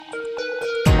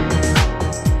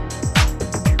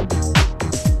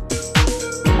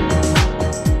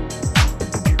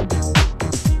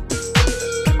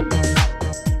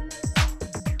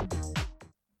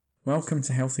welcome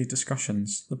to Healthy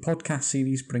Discussions, the podcast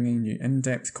series bringing you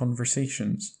in-depth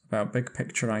conversations about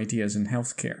big-picture ideas in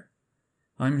healthcare.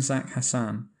 I'm Zach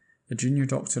Hassan, a junior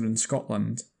doctor in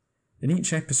Scotland. In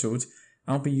each episode,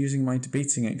 I'll be using my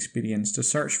debating experience to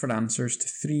search for answers to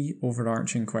three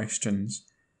overarching questions.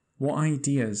 What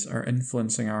ideas are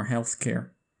influencing our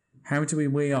healthcare? How do we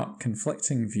weigh up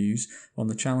conflicting views on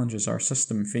the challenges our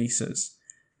system faces?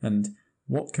 And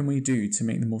what can we do to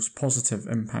make the most positive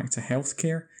impact to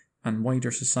healthcare and wider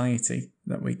society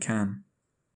that we can?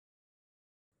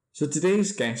 So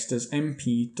today's guest is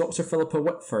MP Dr. Philippa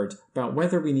Whitford about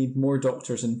whether we need more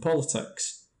doctors in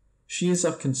politics. She is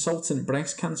a consultant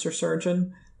breast cancer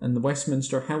surgeon and the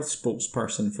Westminster Health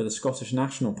spokesperson for the Scottish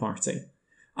National Party.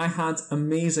 I had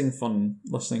amazing fun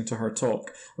listening to her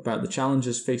talk about the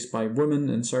challenges faced by women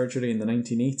in surgery in the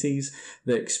 1980s,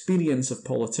 the experience of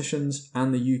politicians,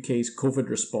 and the UK's COVID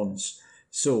response.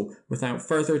 So, without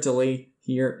further delay,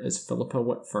 here is Philippa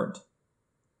Whitford.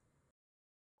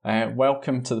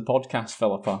 Welcome to the podcast,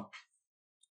 Philippa.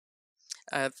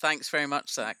 Thanks very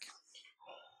much, Zach.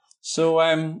 So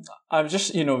I'm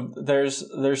just,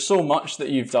 there's so much that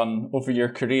you've done over your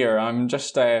career.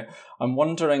 I'm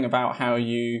wondering about how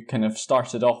you kind of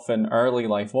started off in early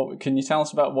life. What can you tell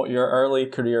us about what your early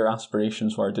career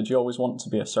aspirations were? Did you always want to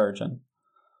be a surgeon?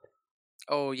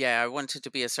 Oh yeah, I wanted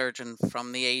to be a surgeon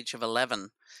from the age of 11.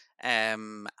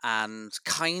 And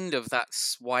kind of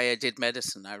that's why I did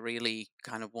medicine. I really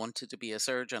kind of wanted to be a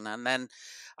surgeon. And then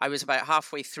I was about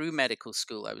halfway through medical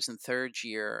school. I was in third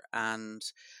year and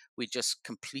we just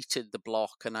completed the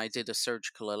block and I did a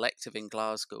surgical elective in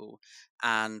Glasgow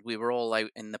and we were all out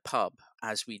in the pub,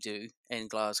 as we do in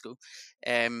Glasgow,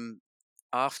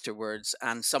 afterwards.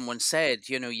 And someone said,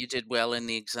 you did well in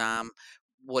the exam.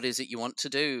 What is it you want to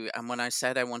do? And when I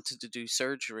said I wanted to do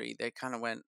surgery, they kind of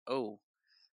went, oh,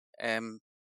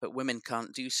 but women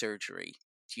can't do surgery.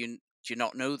 Do you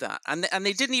not know that? And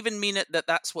they didn't even mean it that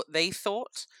that's what they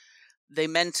thought. They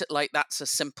meant it like that's a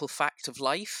simple fact of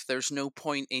life. There's no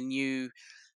point in you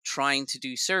trying to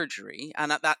do surgery.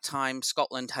 And at that time,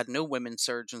 Scotland had no women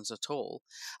surgeons at all.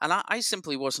 And I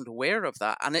simply wasn't aware of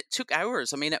that. And it took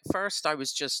hours. I mean, at first I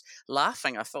was just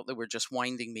laughing. I thought they were just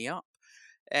winding me up.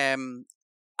 And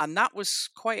that was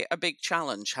quite a big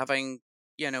challenge, having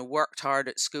worked hard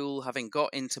at school, having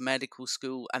got into medical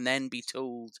school, and then be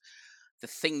told the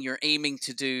thing you're aiming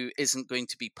to do isn't going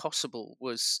to be possible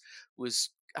was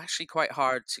actually quite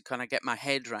hard to kind of get my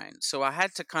head around. So I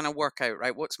had to kind of work out,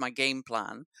 right, what's my game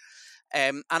plan?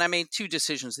 And I made two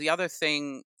decisions. The other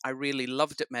thing I really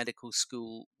loved at medical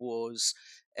school was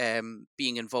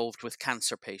being involved with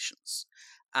cancer patients.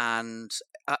 And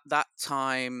at that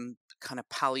time, kind of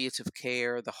palliative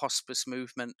care, the hospice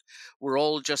movement, were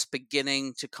all just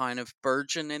beginning to kind of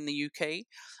burgeon in the UK.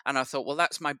 And I thought, well,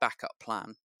 that's my backup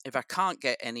plan. If I can't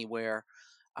get anywhere,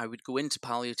 I would go into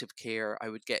palliative care. I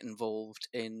would get involved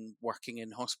in working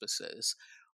in hospices.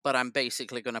 But I'm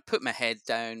basically going to put my head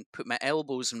down, put my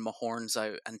elbows and my horns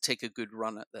out and take a good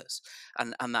run at this.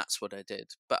 And that's what I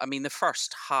did. But I mean, the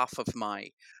first half of my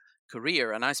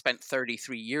career, and I spent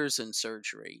 33 years in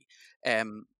surgery,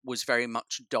 was very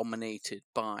much dominated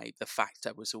by the fact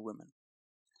I was a woman.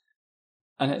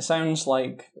 And it sounds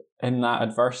like in that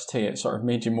adversity, it sort of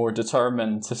made you more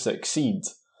determined to succeed.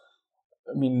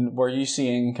 I mean, were you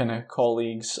seeing kind of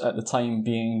colleagues at the time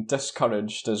being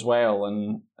discouraged as well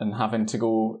and having to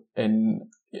go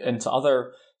into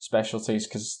other specialties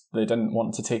because they didn't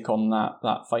want to take on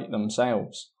that fight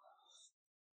themselves?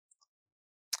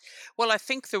 Well, I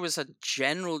think there was a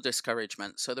general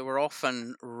discouragement. So there were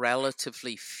often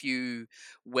relatively few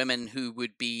women who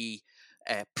would be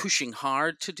pushing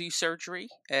hard to do surgery.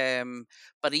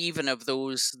 But even of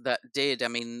those that did, I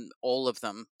mean, all of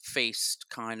them faced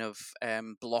kind of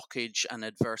blockage and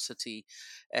adversity.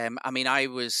 I mean, I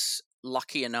was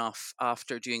lucky enough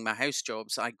after doing my house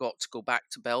jobs, I got to go back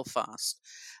to Belfast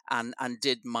and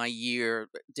did a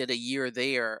year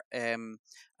there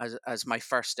as my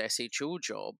first SHO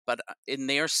job. But in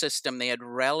their system, they had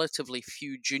relatively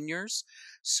few juniors.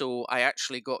 So I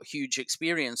actually got huge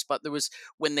experience. But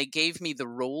when they gave me the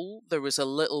role, there was a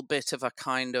little bit of a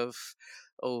kind of,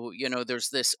 there's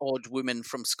this odd woman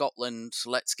from Scotland,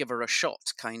 let's give her a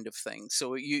shot kind of thing.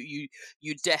 So you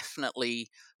definitely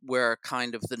were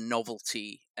kind of the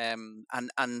novelty. And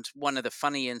one of the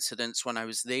funny incidents when I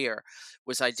was there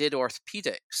was I did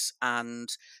orthopedics and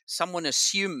someone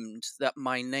assumed that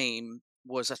my name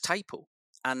was a typo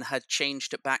and had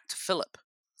changed it back to Philip.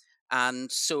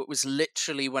 And so it was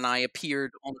literally when I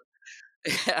appeared on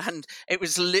And it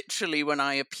was literally when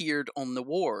I appeared on the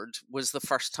ward was the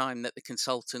first time that the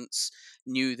consultants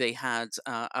knew they had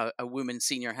a woman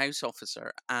senior house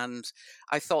officer. And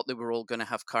I thought they were all going to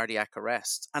have cardiac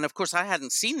arrest. And of course, I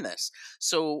hadn't seen this.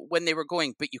 So when they were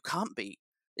going, but you can't be.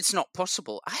 It's not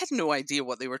possible. I had no idea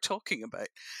what they were talking about.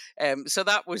 So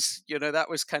that was, that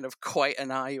was kind of quite an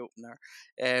eye opener.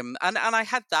 And I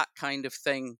had that kind of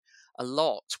thing a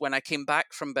lot when I came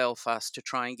back from Belfast to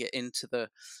try and get into the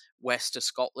West of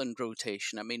Scotland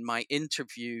rotation. I mean, my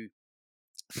interview,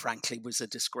 frankly, was a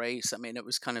disgrace. I mean, it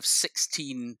was kind of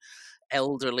 16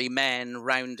 elderly men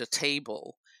round a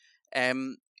table,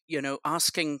 um,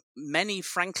 asking many,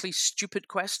 frankly, stupid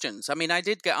questions. I mean, I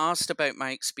did get asked about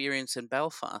my experience in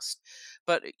Belfast,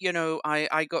 but,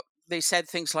 I got, they said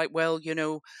things like, well,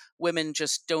 women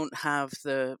just don't have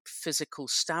the physical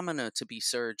stamina to be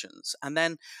surgeons. And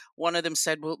then one of them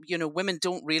said, well, women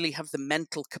don't really have the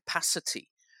mental capacity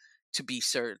to be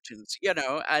surgeons,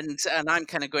 and I'm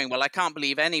kind of going, well, I can't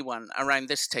believe anyone around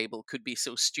this table could be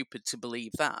so stupid to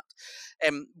believe that.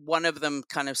 One of them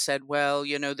kind of said, well,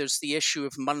 there's the issue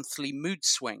of monthly mood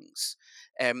swings.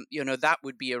 That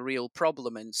would be a real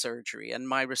problem in surgery. And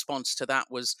my response to that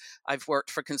was, I've worked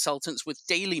for consultants with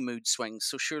daily mood swings,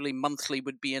 so surely monthly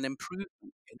would be an improvement,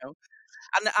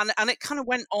 and it kind of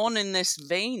went on in this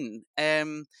vein.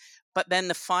 But then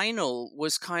the final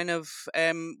was kind of,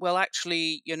 well,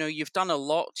 actually, you've done a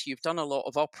lot. You've done a lot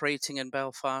of operating in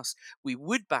Belfast. We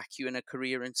would back you in a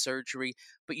career in surgery,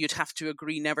 but you'd have to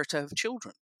agree never to have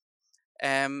children.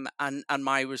 And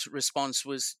my response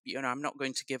was, I'm not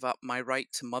going to give up my right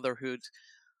to motherhood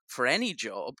for any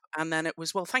job. And then it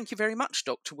was, well, thank you very much,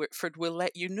 Dr. Whitford. We'll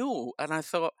let you know. And I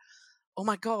thought, oh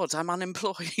my God, I'm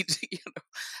unemployed,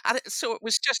 so it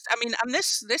was just, I mean, and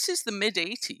this is the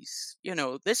mid-80s,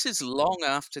 this is long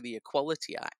after the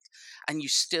Equality Act, and you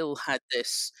still had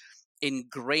this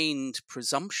ingrained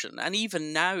presumption. And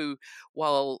even now,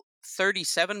 while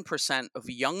 37% of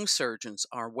young surgeons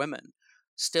are women,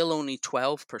 still only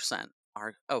 12%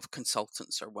 of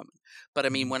consultants are women. But I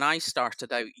mean, when I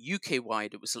started out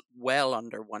UK-wide, it was well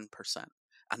under 1%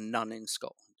 and none in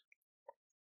Scotland.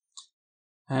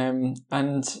 And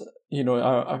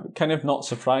I'm kind of not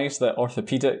surprised that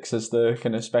orthopedics is the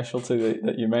kind of specialty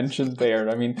that you mentioned there.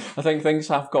 I mean, I think things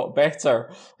have got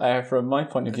better from my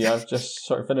point of view. I've just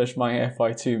sort of finished my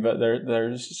FY2, but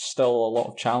there's still a lot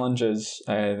of challenges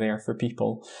there for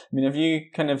people. I mean, have you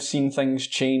kind of seen things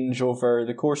change over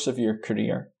the course of your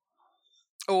career?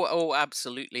 Oh,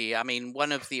 absolutely. I mean,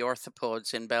 one of the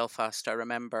orthopods in Belfast, I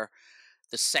remember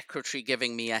the secretary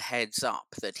giving me a heads up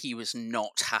that he was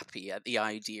not happy at the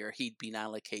idea he'd been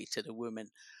allocated a woman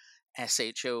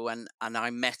SHO, and I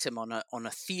met him on a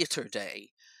theatre day,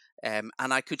 and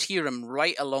I could hear him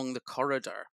right along the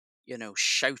corridor,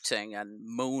 shouting and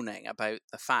moaning about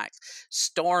the fact,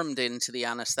 stormed into the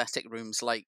anaesthetic rooms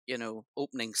like,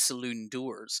 opening saloon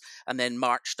doors, and then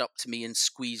marched up to me and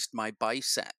squeezed my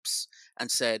biceps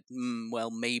and said, well,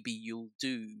 maybe you'll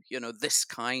do, this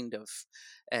kind of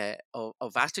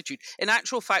attitude. In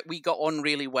actual fact, we got on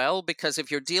really well, because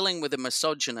if you're dealing with a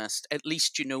misogynist, at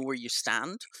least you know where you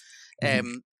stand.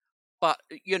 But,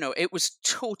 it was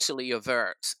totally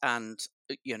overt and,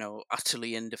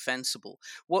 utterly indefensible.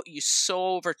 What you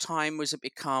saw over time was it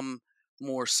become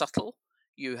more subtle.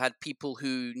 You had people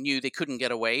who knew they couldn't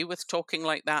get away with talking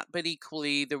like that, but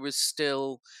equally there was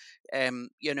still,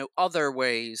 other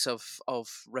ways of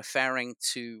referring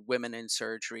to women in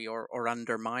surgery or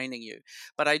undermining you.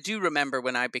 But I do remember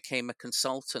when I became a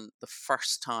consultant, the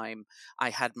first time I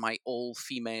had an all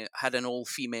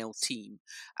female team,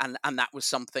 and that was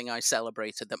something I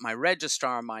celebrated, that my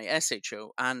registrar, my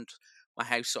SHO, and my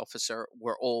house officer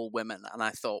were all women, and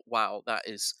I thought, wow, that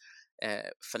is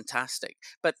fantastic.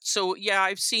 But so yeah,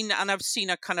 I've seen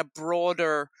a kind of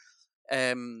broader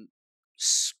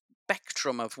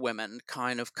spectrum of women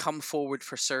kind of come forward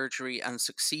for surgery and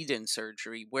succeed in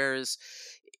surgery, whereas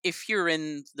if you're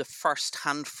in the first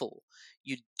handful,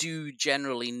 you do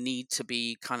generally need to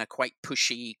be kind of quite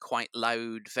pushy, quite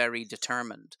loud, very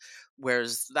determined,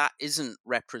 whereas that isn't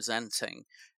representing,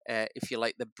 if you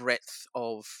like, the breadth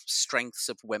of strengths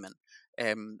of women.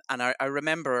 And I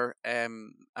remember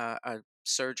a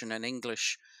surgeon, an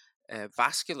English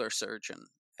vascular surgeon,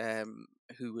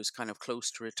 who was kind of close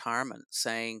to retirement,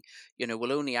 saying,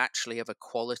 we'll only actually have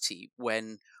equality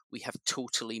when we have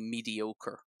totally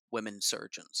mediocre women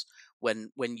surgeons, when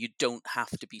you don't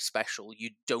have to be special, you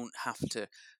don't have to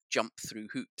jump through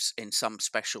hoops in some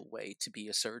special way to be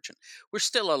a surgeon. We're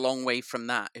still a long way from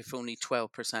that, if only 12%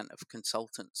 of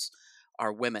consultants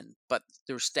are women, but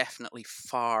there's definitely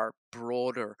far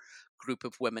broader group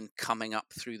of women coming up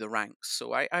through the ranks.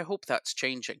 So I hope that's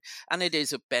changing. And it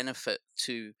is a benefit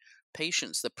to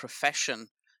patients. The profession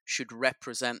should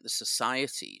represent the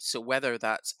society. So whether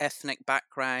that's ethnic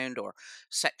background or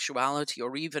sexuality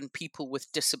or even people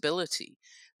with disability,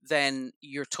 then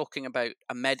you're talking about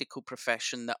a medical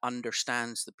profession that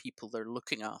understands the people they're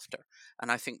looking after.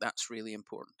 And I think that's really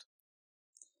important.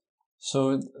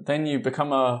 So then you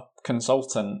become a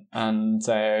consultant, and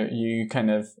you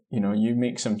kind of, you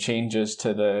make some changes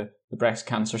to the breast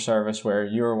cancer service where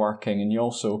you're working, and you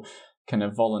also kind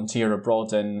of volunteer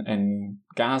abroad in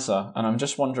Gaza. And I'm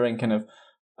just wondering kind of,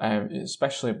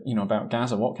 especially, about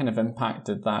Gaza, what kind of impact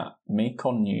did that make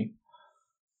on you?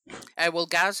 Well,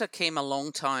 Gaza came a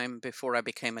long time before I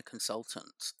became a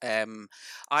consultant.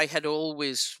 I had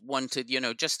always wanted,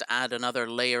 just to add another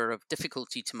layer of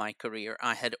difficulty to my career,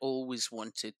 I had always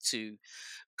wanted to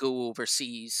go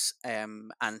overseas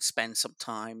and spend some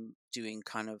time doing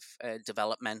kind of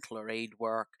developmental or aid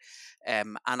work.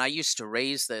 And I used to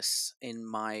raise this in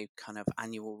my kind of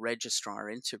annual registrar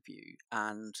interview.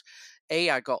 And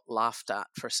I got laughed at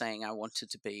for saying I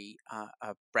wanted to be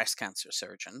a breast cancer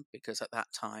surgeon because at that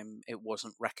time it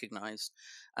wasn't recognized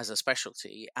as a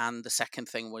specialty. And the second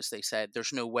thing was they said,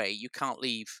 there's no way, you can't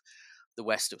leave the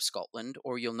west of Scotland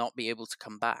or you'll not be able to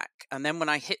come back. And then when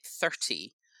I hit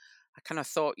 30, I kind of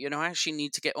thought, I actually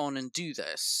need to get on and do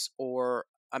this, or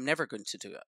I'm never going to do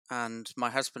it. And my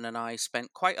husband and I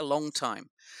spent quite a long time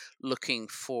looking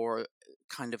for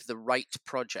kind of the right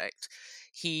project.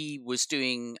 He was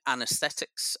doing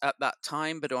anesthetics at that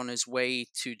time, but on his way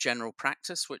to general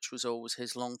practice, which was always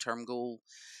his long-term goal.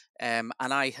 And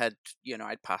I had,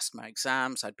 I'd passed my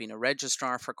exams. I'd been a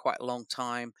registrar for quite a long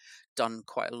time, done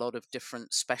quite a lot of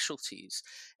different specialties.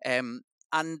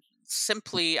 And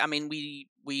simply, I mean,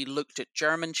 we looked at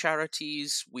German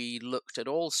charities, we looked at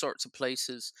all sorts of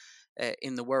places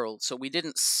in the world. So we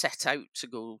didn't set out to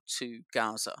go to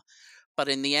Gaza. But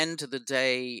in the end of the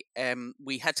day,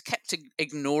 we had kept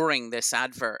ignoring this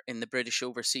advert in the British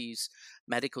Overseas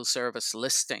Medical Service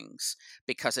listings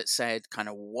because it said kind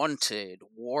of wanted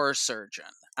war surgeon.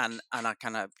 And I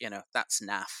kind of, that's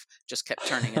naff, just kept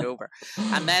turning it over.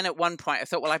 And then at one point I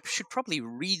thought, well, I should probably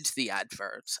read the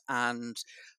advert. And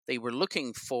they were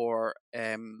looking for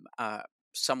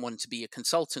someone to be a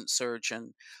consultant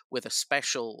surgeon with a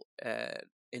special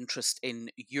interest in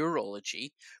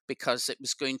urology because it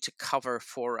was going to cover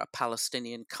for a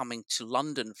Palestinian coming to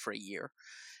London for a year.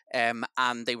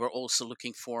 And they were also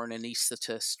looking for an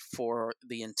anaesthetist for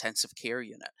the intensive care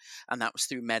unit. And that was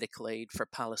through medical aid for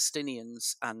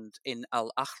Palestinians and in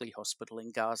Al Ahli Hospital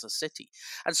in Gaza City.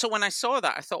 And so when I saw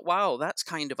that, I thought, wow, that's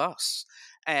kind of us.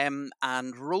 And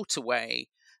wrote away.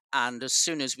 And as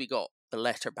soon as we got the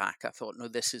letter back, I thought, no,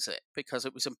 this is it, because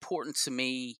it was important to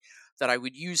me that I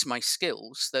would use my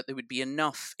skills, that there would be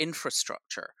enough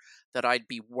infrastructure, that I'd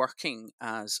be working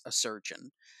as a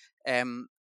surgeon,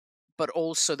 but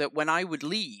also that when I would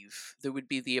leave, there would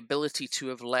be the ability to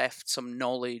have left some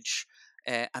knowledge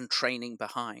and training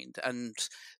behind. And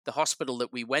the hospital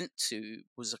that we went to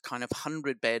was a kind of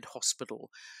 100-bed hospital,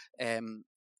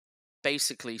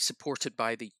 basically supported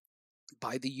by the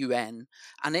UN,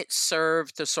 and it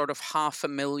served the sort of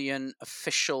 500,000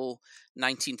 official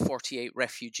 1948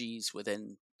 refugees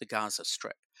within the Gaza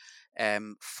Strip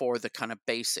for the kind of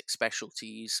basic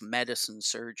specialties: medicine,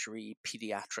 surgery,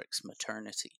 pediatrics,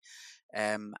 maternity.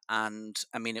 And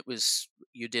I mean,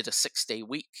 you did a 6-day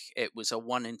week. It was a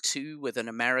 1 and 2 with an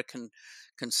American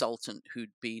consultant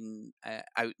who'd been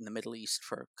out in the Middle East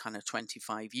for kind of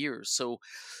 25 years. So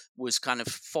was kind of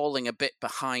falling a bit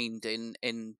behind in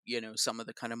some of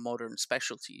the kind of modern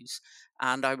specialties.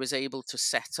 And I was able to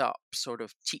set up sort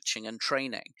of teaching and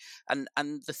training. And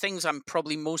the things I'm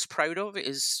probably most proud of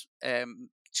is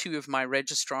 2 of my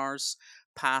registrars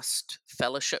passed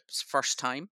fellowships first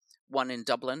time. One in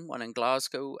Dublin, one in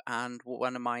Glasgow, and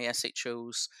one of my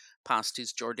SHOs passed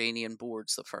his Jordanian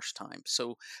boards the first time.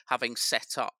 So having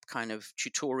set up kind of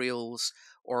tutorials,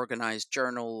 organized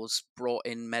journals, brought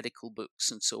in medical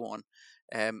books and so on,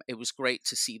 it was great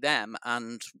to see them.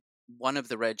 And one of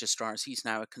the registrars, he's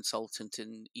now a consultant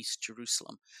in East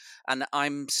Jerusalem. And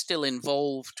I'm still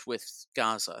involved with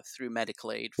Gaza through medical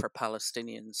aid for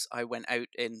Palestinians. I went out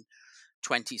in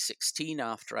 2016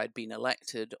 after I'd been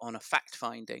elected on a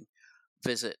fact-finding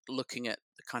visit looking at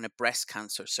the kind of breast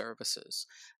cancer services,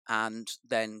 and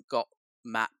then got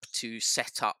MAP to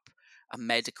set up a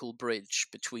medical bridge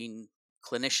between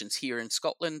clinicians here in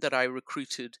Scotland that I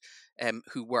recruited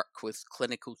who work with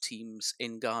clinical teams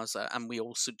in Gaza, and we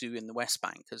also do in the West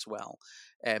Bank as well,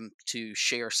 to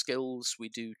share skills. We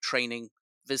do training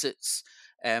visits,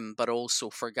 but also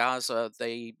for Gaza,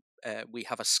 they we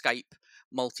have a Skype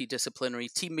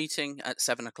multidisciplinary team meeting at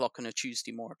 7 o'clock on a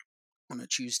Tuesday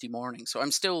morning. So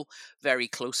I'm still very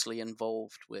closely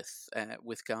involved with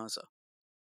Gaza.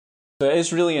 So it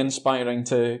is really inspiring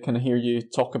to kind of hear you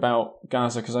talk about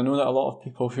Gaza, because I know that a lot of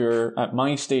people who are at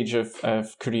my stage of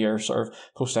career, sort of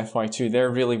post FY2,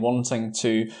 they're really wanting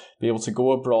to be able to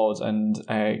go abroad and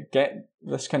get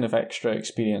this kind of extra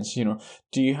experience.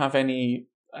 Do you have any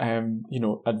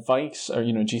advice, or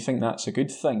do you think that's a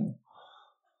good thing?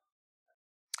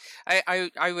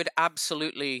 I would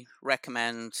absolutely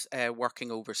recommend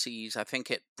working overseas. I think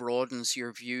it broadens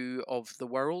your view of the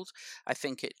world. I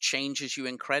think it changes you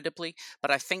incredibly.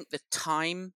 But I think the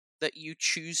time that you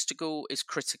choose to go is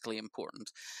critically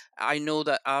important. I know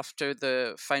that after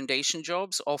the foundation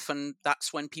jobs, often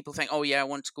that's when people think, oh, yeah, I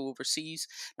want to go overseas.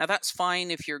 Now, that's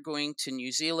fine if you're going to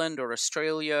New Zealand or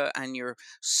Australia and you're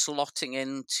slotting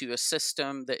into a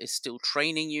system that is still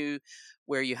training you,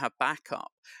 where you have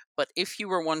backup. But if you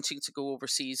were wanting to go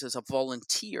overseas as a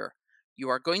volunteer, you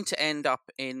are going to end up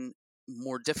in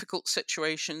more difficult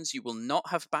situations. You will not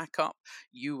have backup.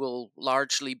 You will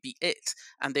largely be it.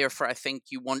 And therefore, I think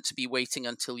you want to be waiting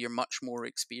until you're much more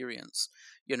experienced.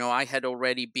 I had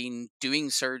already been doing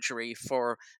surgery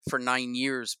for 9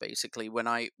 years, basically, when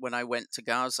I went to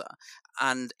Gaza.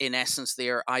 And in essence,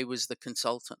 there, I was the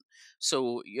consultant.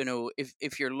 So,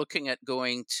 if you're looking at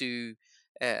going to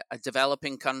a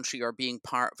developing country or being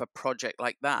part of a project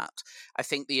like that, I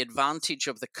think the advantage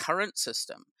of the current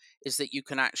system is that you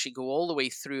can actually go all the way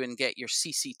through and get your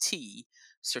CCT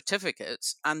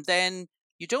certificates, and then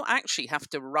you don't actually have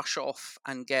to rush off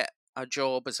and get a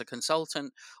job as a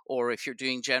consultant, or if you're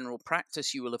doing general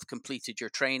practice, you will have completed your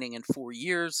training in 4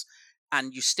 years,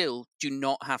 and you still do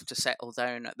not have to settle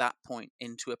down at that point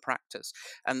into a practice.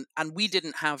 And we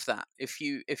didn't have that. If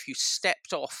you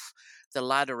stepped off the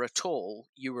ladder at all,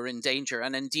 you were in danger.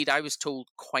 And indeed, I was told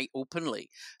quite openly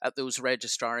at those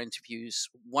registrar interviews,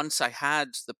 once I had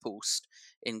the post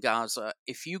in Gaza,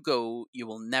 if you go, you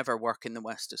will never work in the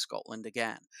west of Scotland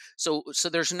again. So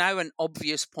there's now an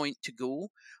obvious point to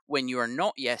go when you are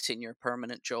not yet in your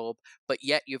permanent job, but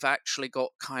yet you've actually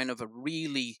got kind of a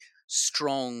really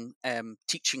strong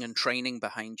teaching and training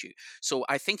behind you. So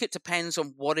I think it depends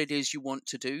on what it is you want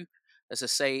to do. As I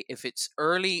say, if it's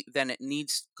early, then it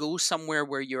needs to go somewhere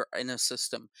where you're in a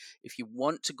system. If you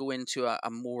want to go into a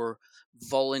more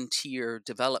volunteer,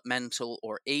 developmental,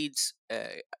 or aid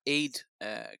kind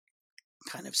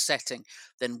of setting,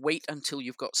 then wait until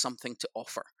you've got something to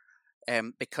offer.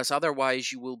 Because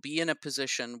otherwise you will be in a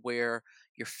position where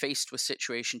you're faced with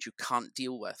situations you can't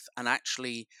deal with, and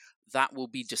actually that will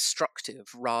be destructive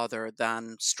rather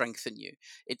than strengthen you.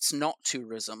 It's not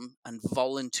tourism, and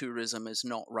voluntourism is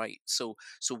not right. So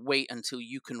wait until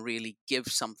you can really give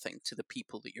something to the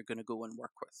people that you're going to go and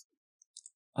work with.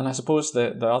 And I suppose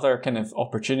the other kind of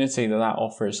opportunity that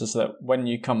offers is that when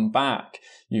you come back,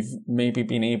 you've maybe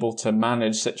been able to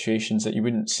manage situations that you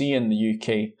wouldn't see in the UK.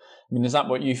 I mean, is that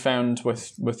what you found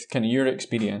with kind of your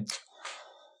experience?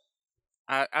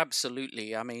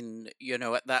 Absolutely. I mean,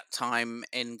 at that time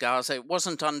in Gaza, it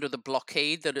wasn't under the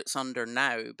blockade that it's under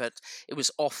now, but it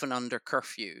was often under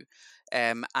curfew.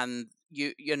 And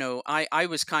I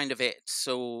was kind of it.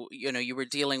 So, you were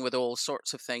dealing with all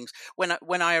sorts of things.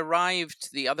 When I arrived,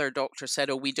 the other doctor said,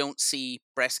 oh, we don't see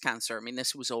breast cancer. I mean,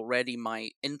 this was already my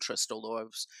interest, although I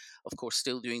was, of course,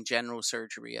 still doing general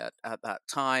surgery at that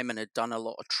time and had done a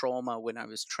lot of trauma when I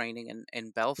was training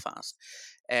in Belfast.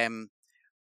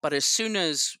 But as soon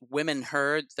as women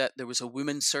heard that there was a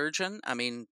woman surgeon, I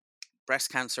mean,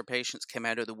 breast cancer patients came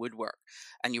out of the woodwork,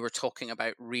 and you were talking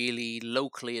about really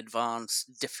locally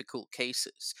advanced, difficult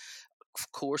cases.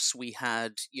 Of course, we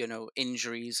had,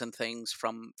 injuries and things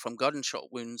from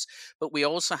gunshot wounds, but we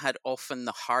also had often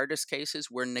the hardest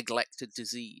cases were neglected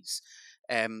disease,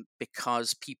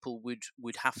 because people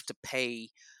would have to pay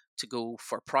to go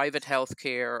for private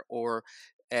healthcare, or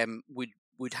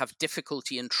would have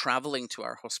difficulty in traveling to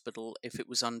our hospital if it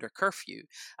was under curfew.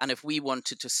 And if we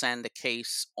wanted to send a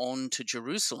case on to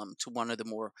Jerusalem to one of the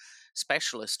more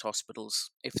specialist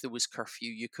hospitals, if there was curfew,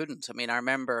 you couldn't. I mean, I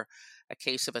remember a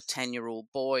case of a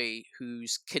 10-year-old boy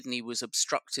whose kidney was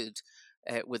obstructed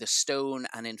with a stone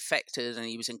and infected, and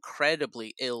he was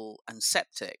incredibly ill and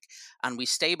septic. And we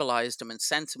stabilized him and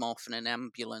sent him off in an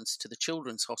ambulance to the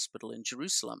Children's Hospital in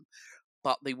Jerusalem,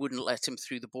 but they wouldn't let him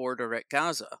through the border at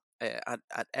Gaza,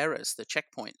 at Erez, the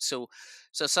checkpoint. So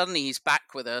suddenly he's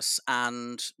back with us,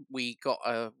 and we got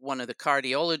one of the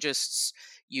cardiologists,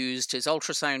 used his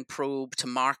ultrasound probe to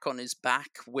mark on his back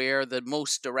where the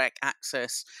most direct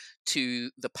access to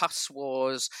the pus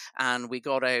was, and we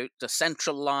got out the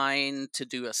central line to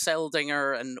do a cell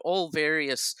dinger and all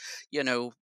various,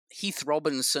 Heath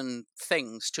Robinson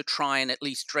things to try and at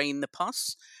least drain the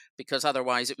pus, because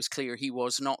otherwise it was clear he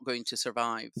was not going to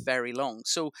survive very long.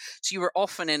 So you were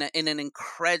often in an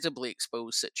incredibly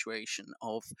exposed situation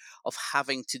of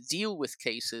having to deal with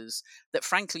cases that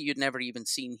frankly you'd never even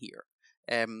seen here.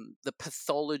 The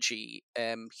pathology,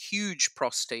 huge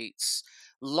prostates,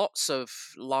 lots of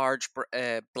large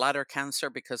bladder cancer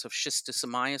because of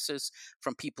schistosomiasis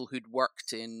from people who'd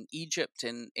worked in Egypt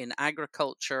in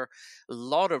agriculture, a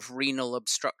lot of renal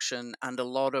obstruction, and a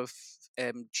lot of,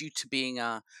 due to being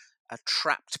a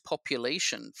trapped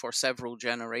population for several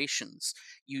generations,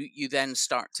 you then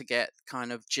start to get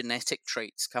kind of genetic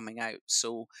traits coming out.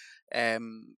 So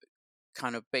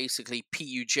kind of basically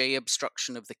PUJ,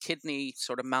 obstruction of the kidney,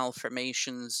 sort of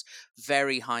malformations,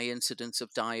 very high incidence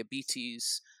of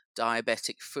diabetes,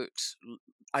 diabetic foot.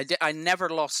 I never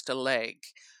lost a leg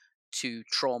to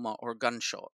trauma or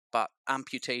gunshot, but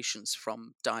amputations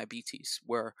from diabetes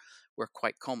were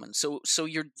quite common. So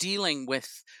you're dealing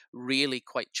with really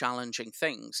quite challenging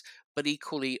things, but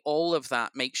equally all of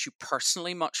that makes you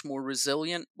personally much more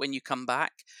resilient when you come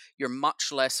back. You're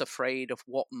much less afraid of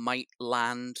what might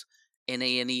land in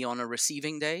A&E on a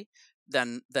receiving day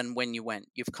than when you went.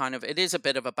 It is a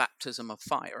bit of a baptism of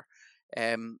fire.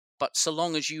 But so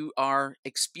long as you are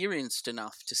experienced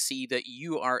enough to see that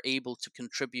you are able to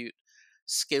contribute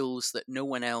skills that no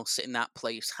one else in that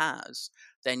place has,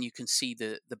 then you can see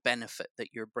the benefit that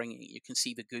you're bringing. You can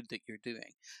see the good that you're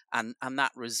doing. And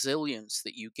that resilience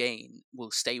that you gain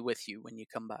will stay with you when you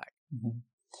come back. Mm-hmm.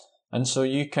 And so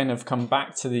you kind of come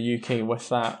back to the UK with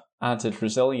that added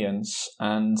resilience,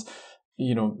 and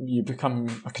you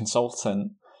become a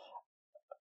consultant.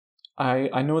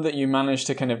 I know that you managed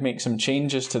to kind of make some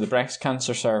changes to the breast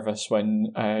cancer service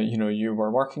when you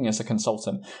were working as a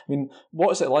consultant. I mean,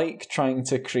 what is it like trying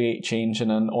to create change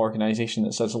in an organisation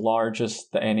that's as large as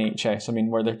the NHS? I mean,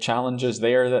 were there challenges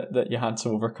there that you had to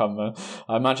overcome?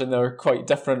 I imagine they were quite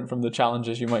different from the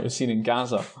challenges you might have seen in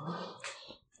Gaza.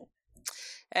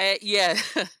 Yeah,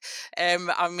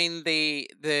 I mean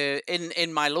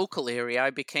in my local area, I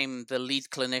became the lead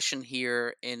clinician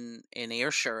here in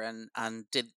Ayrshire, and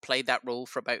did play that role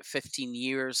for about 15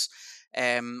 years.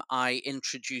 I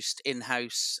introduced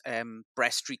in-house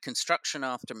breast reconstruction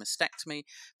after mastectomy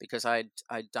because I'd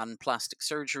done plastic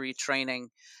surgery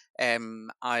training.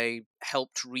 I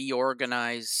helped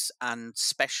reorganize and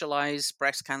specialize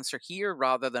breast cancer here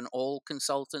rather than all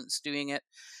consultants doing it.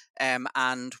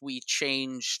 And we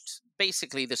changed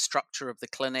basically the structure of the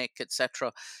clinic,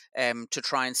 etc., to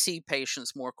try and see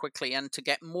patients more quickly and to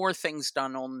get more things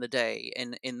done on the day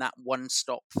in that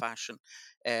one-stop fashion.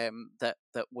 That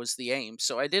was the aim.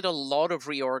 So I did a lot of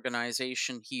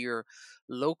reorganization here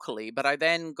locally, but I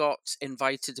then got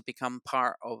invited to become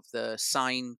part of the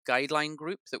SIGN guideline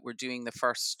group that were doing the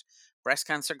first breast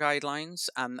cancer guidelines,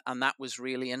 and that was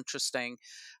really interesting.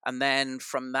 And then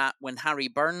from that, when Harry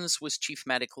Burns was chief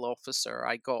medical officer,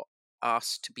 I got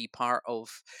asked to be part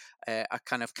of a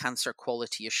kind of cancer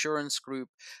quality assurance group,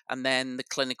 and then the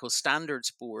clinical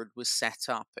standards board was set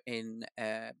up in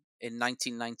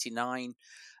 1999.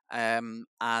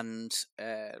 And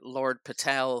Lord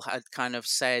Patel had kind of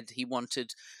said he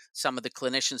wanted some of the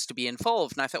clinicians to be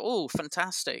involved. And I thought, oh,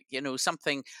 fantastic,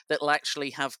 something that'll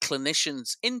actually have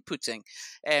clinicians inputting.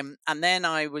 And then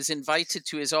I was invited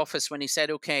to his office when he said,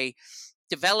 okay,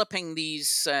 developing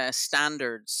these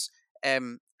standards,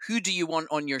 who do you want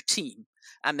on your team?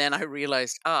 And then I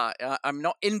realized, I'm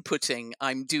not inputting,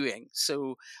 I'm doing.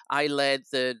 So I led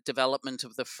the development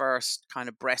of the first kind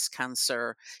of breast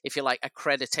cancer, if you like,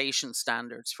 accreditation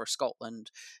standards for Scotland,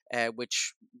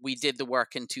 which we did the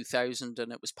work in 2000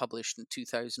 and it was published in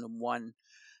 2001.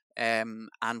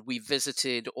 And we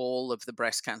visited all of the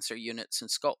breast cancer units in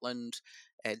Scotland,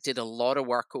 did a lot of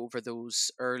work over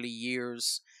those early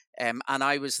years. And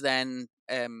I was then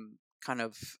kind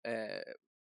of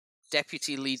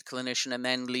deputy lead clinician and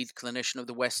then lead clinician of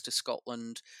the West of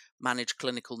Scotland Managed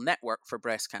Clinical Network for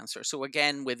Breast Cancer. So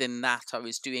again, within that, I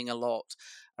was doing a lot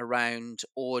around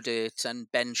audit and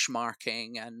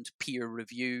benchmarking and peer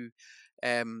review.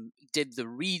 Did the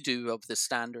redo of the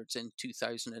standards in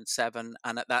 2007,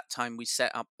 and at that time we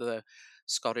set up the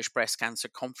Scottish Breast Cancer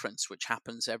Conference, which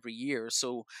happens every year.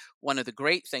 So one of the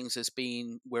great things has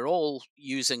been we're all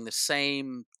using the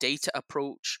same data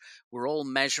approach. We're all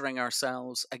measuring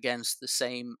ourselves against the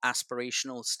same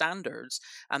aspirational standards.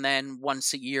 And then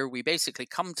once a year, we basically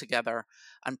come together,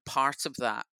 and part of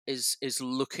that is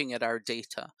looking at our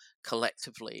data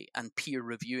collectively and peer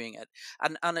reviewing it.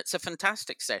 And it's a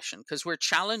fantastic session because we're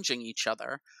challenging each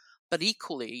other. But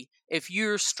equally, if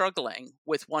you're struggling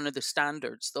with one of the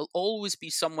standards, there'll always be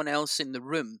someone else in the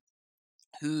room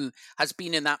who has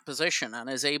been in that position and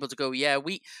is able to go, yeah,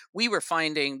 we were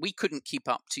finding we couldn't keep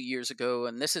up 2 years ago,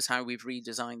 and this is how we've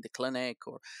redesigned the clinic,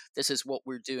 or this is what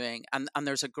we're doing. And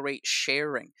there's a great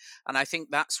sharing. And I think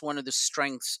that's one of the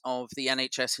strengths of the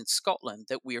NHS in Scotland,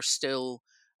 that we are still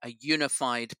a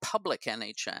unified public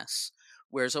NHS.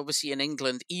 Whereas obviously in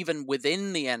England, even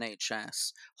within the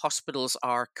NHS, hospitals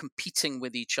are competing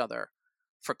with each other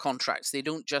for contracts. They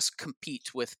don't just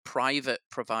compete with private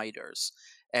providers.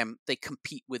 They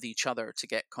compete with each other to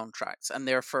get contracts. And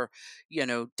therefore,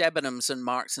 Debenhams and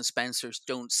Marks and Spencers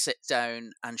don't sit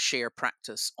down and share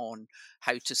practice on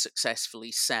how to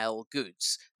successfully sell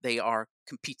goods. They are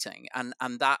competing. And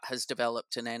that has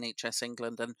developed in NHS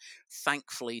England. And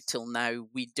thankfully, till now,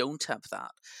 we don't have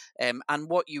that. And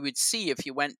what you would see if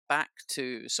you went back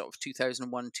to sort of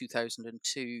 2001,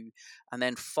 2002, and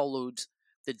then followed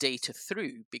the data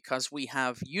through, because we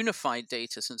have unified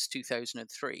data since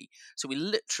 2003. So we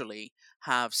literally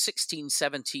have 16,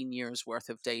 17 years worth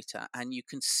of data, and you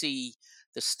can see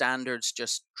the standards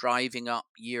just driving up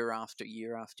year after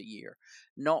year after year.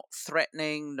 Not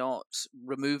threatening, not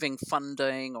removing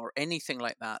funding or anything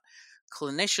like that.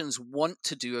 Clinicians want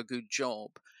to do a good job,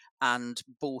 and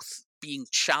both being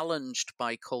challenged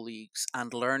by colleagues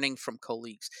and learning from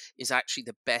colleagues is actually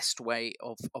the best way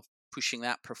of pushing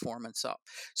that performance up.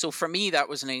 So for me, that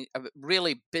was a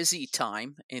really busy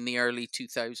time in the early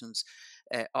 2000s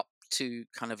up to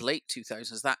kind of late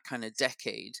 2000s, that kind of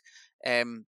decade.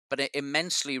 But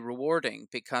immensely rewarding,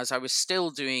 because I was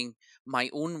still doing my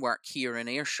own work here in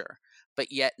Ayrshire,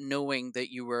 but yet knowing that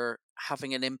you were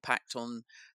having an impact on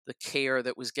the care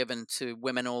that was given to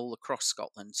women all across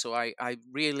Scotland. So I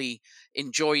really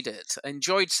enjoyed it.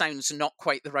 Enjoyed sounds not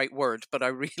quite the right word, but I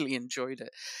really enjoyed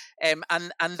it.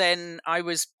 And then I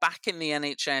was back in the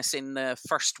NHS in the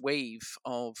first wave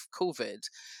of COVID.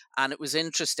 And it was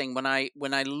interesting when I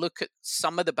look at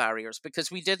some of the barriers,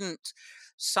 because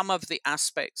some of the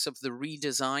aspects of the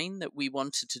redesign that we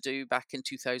wanted to do back in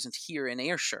 2000 here in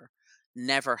Ayrshire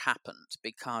never happened,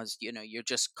 because, you're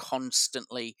just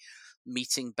constantly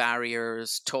meeting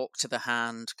barriers, talk to the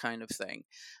hand kind of thing.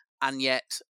 And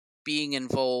yet being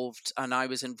involved, and I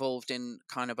was involved in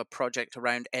kind of a project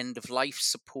around end of life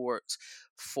support,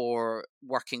 for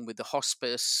working with the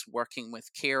hospice, working with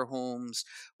care homes,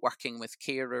 working with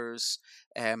carers,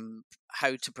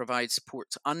 how to provide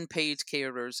support to unpaid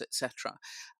carers, etc.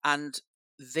 And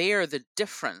there, the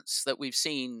difference that we've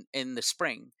seen in the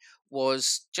spring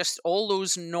was just all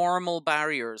those normal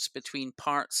barriers between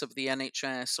parts of the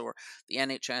NHS or the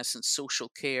NHS and social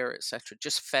care, etc.,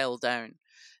 just fell down.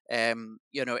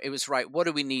 It was right. What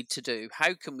do we need to do?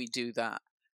 How can we do that?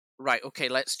 Right. Okay,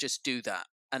 let's just do that.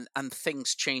 And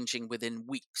things changing within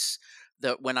weeks.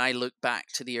 That when I look back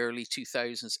to the early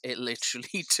 2000s, it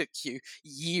literally took you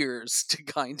years to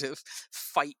kind of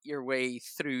fight your way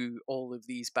through all of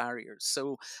these barriers.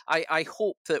 So I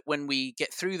hope that when we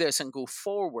get through this and go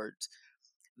forward,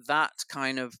 that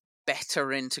kind of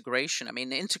better integration. I mean,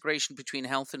 the integration between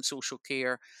health and social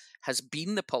care has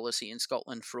been the policy in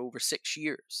Scotland for over 6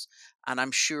 years. And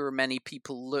I'm sure many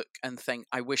people look and think,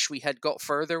 I wish we had got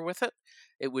further with it.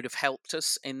 It would have helped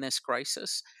us in this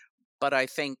crisis. But I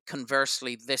think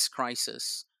conversely, this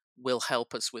crisis will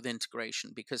help us with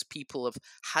integration, because people have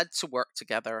had to work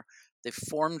together. They've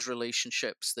formed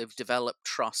relationships. They've developed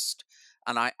trust.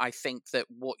 And I think that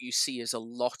what you see is a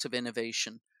lot of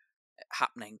innovation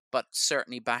happening, but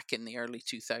certainly back in the early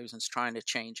 2000s, trying to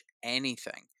change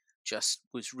anything just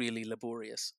was really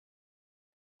laborious.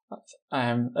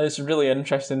 It's really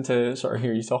interesting to sort of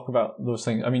hear you talk about those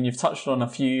things. I mean, you've touched on a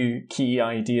few key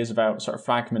ideas about sort of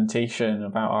fragmentation,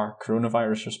 about our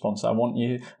coronavirus response. I want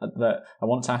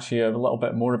to ask you a little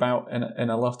bit more about in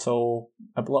a little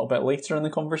bit later in the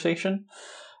conversation.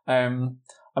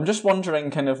 I'm just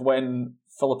wondering, kind of, when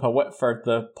Philippa Whitford,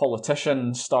 the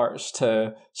politician, starts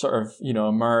to sort of,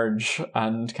 emerge,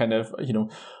 and kind of,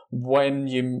 when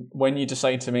you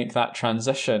decide to make that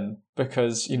transition,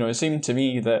 because, it seemed to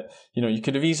me that, you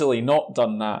could have easily not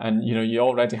done that, and, you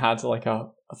already had like a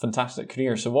fantastic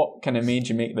career. So what kind of made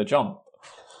you make the jump?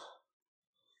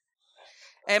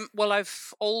 Well,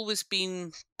 I've always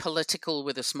been political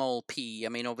with a small p. I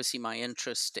mean, obviously, my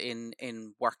interest in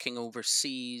working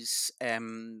overseas.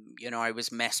 I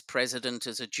was mess president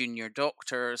as a junior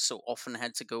doctor, so often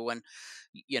had to go and,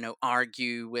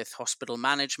 argue with hospital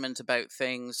management about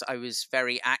things. I was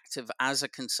very active as a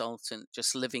consultant,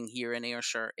 just living here in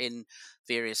Ayrshire in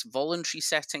various voluntary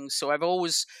settings. So I've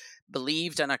always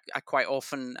believed, and I quite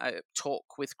often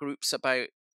talk with groups about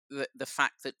the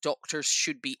fact that doctors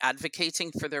should be advocating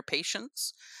for their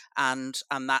patients, and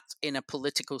that in a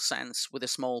political sense with a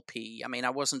small p. I mean, I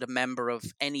wasn't a member of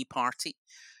any party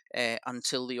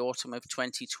until the autumn of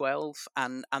 2012,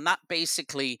 and that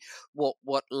basically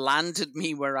what landed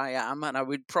me where I am, and I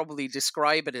would probably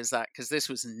describe it as that because this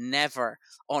was never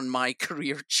on my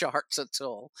career charts at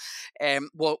all.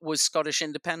 What was Scottish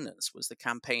independence, was the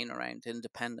campaign around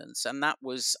independence, and that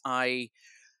was I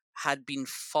had been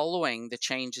following the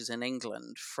changes in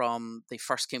England from they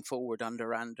first came forward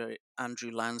under Andrew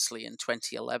Lansley in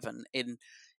 2011 in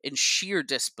sheer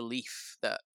disbelief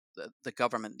that the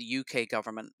government, the UK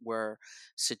government, were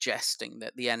suggesting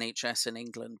that the NHS in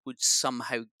England would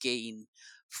somehow gain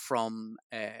from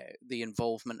the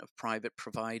involvement of private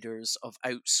providers, of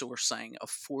outsourcing, of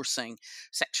forcing.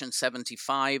 Section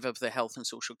 75 of the Health and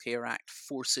Social Care Act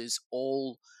forces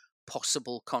all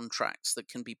possible contracts that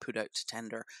can be put out to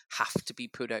tender have to be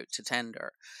put out to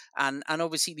tender, and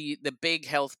obviously the big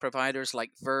health providers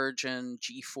like Virgin,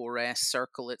 G4S,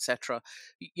 Circle, etc.,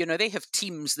 they have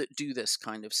teams that do this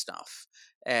kind of stuff.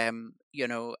 The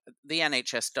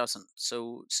NHS doesn't,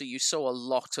 so you saw a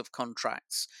lot of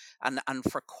contracts, and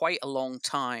for quite a long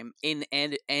time in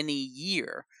any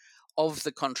year of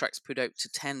the contracts put out to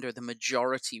tender, the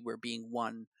majority were being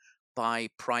won by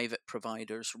private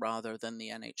providers rather than the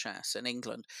NHS in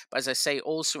England. But as I say,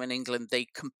 also in England, they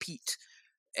compete.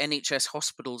 NHS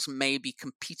hospitals may be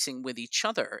competing with each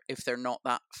other if they're not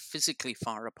that physically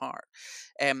far apart.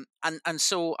 And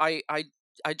so I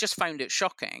just found it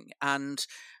shocking, and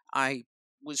I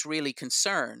was really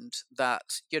concerned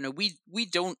that we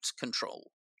don't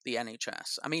control the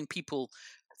NHS. I mean, people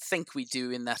think we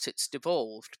do in that it's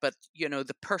devolved, but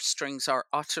the purse strings are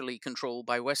utterly controlled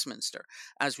by Westminster,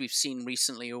 as we've seen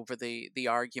recently over the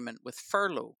argument with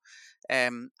furlough,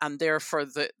 and therefore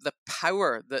the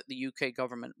power that the UK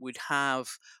government would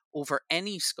have over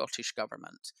any Scottish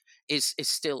government is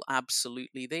still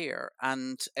absolutely there,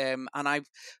 and I've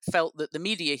felt that the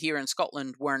media here in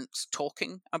Scotland weren't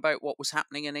talking about what was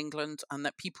happening in England, and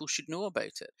that people should know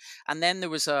about it. And then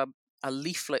there was a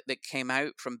leaflet that came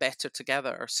out from Better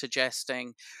Together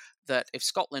suggesting that if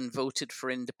Scotland voted for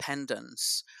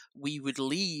independence, we would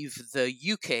leave the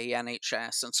UK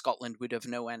NHS and Scotland would have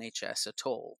no NHS at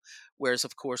all. Whereas,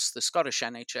 of course, the Scottish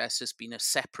NHS has been a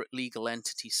separate legal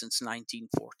entity since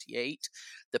 1948.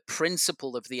 The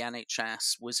principle of the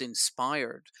NHS was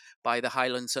inspired by the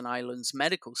Highlands and Islands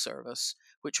Medical Service,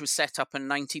 which was set up in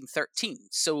 1913.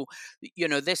 So,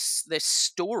 this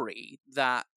story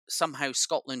that somehow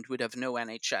Scotland would have no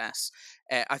NHS,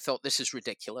 I thought, this is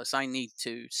ridiculous. I need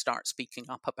to start speaking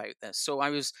up about this. So I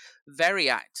was very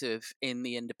active in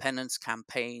the independence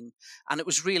campaign, and it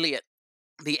was really at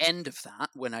the end of that,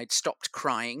 when I'd stopped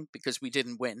crying because we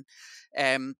didn't win,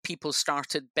 people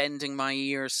started bending my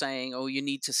ear saying, oh, you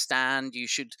need to stand, you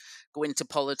should go into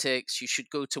politics, you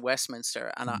should go to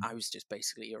Westminster. And I was just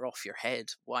basically, you're off your head.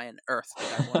 Why on earth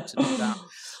would I want to do that?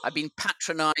 I've been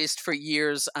patronized for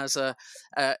years as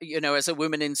as a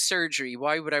woman in surgery.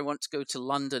 Why would I want to go to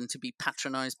London to be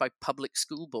patronized by public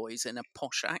schoolboys in a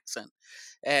posh accent?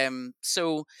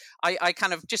 So I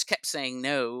kind of just kept saying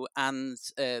no. And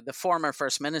the former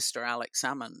First Minister, Alex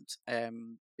Salmond,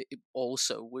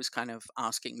 also was kind of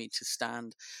asking me to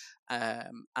stand.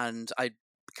 And I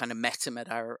kind of met him at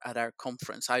our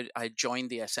conference. I joined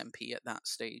the SNP at that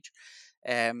stage.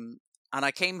 And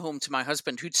I came home to my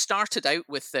husband, who'd started out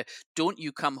with the, don't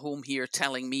you come home here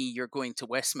telling me you're going to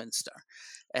Westminster.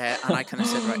 And I kind of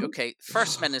said, right, okay,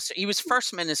 First Minister. He was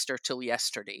First Minister till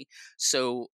yesterday.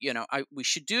 So, we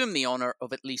should do him the honour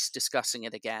of at least discussing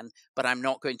it again, but I'm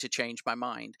not going to change my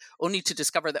mind. Only to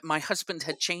discover that my husband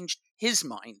had changed his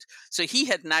mind. So he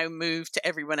had now moved to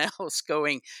everyone else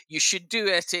going, you should do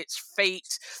it, it's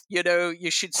fate,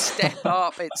 you should step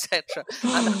up, etc.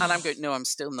 And I'm going, no, I'm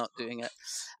still not doing it.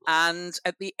 And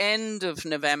at the end of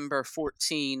November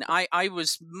 14, I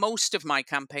was, most of my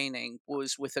campaigning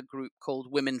was with a group called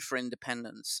Women for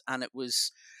Independence. And it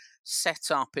was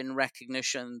set up in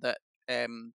recognition that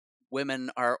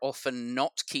women are often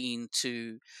not keen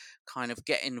to kind of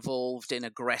get involved in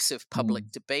aggressive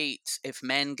public debate. If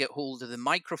men get hold of the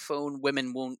microphone,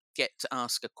 women won't get to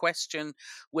ask a question.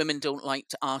 Women don't like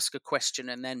to ask a question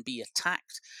and then be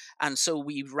attacked. And so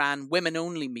we ran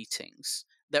women-only meetings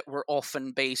that were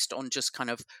often based on just kind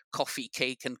of coffee,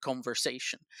 cake, and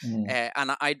conversation.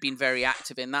 And I'd been very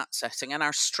active in that setting. And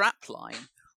our strapline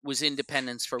was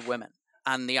independence for women.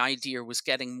 And the idea was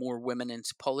getting more women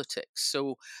into politics.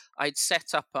 So I'd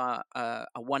set up a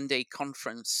one-day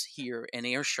conference here in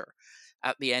Ayrshire.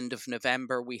 At the end of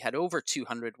November, we had over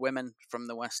 200 women from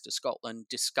the west of Scotland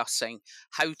discussing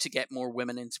how to get more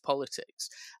women into politics.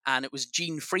 And it was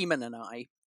Jean Freeman and I,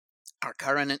 our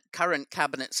current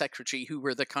cabinet secretary, who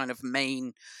were the kind of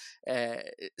main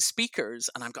speakers.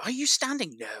 And I'm going, are you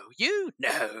standing? No, you?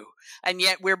 No. And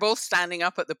yet we're both standing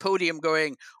up at the podium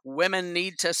going, women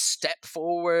need to step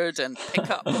forward and pick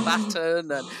up the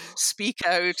baton and speak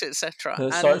out, etc.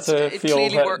 And it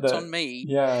clearly worked on me.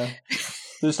 Yeah.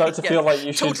 You start to feel like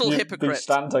you should be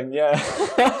standing,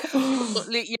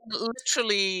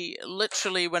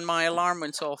 Literally, when my alarm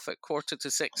went off at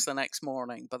 5:45 the next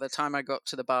morning, by the time I got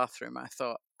to the bathroom, I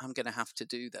thought, I'm going to have to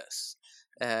do this.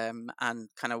 And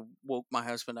kind of woke my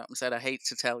husband up and said, I hate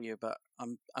to tell you, but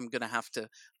I'm going to have to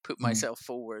put myself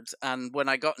forward. And when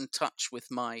I got in touch with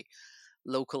my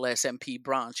local SNP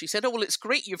branch, he said, oh, well, it's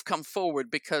great you've come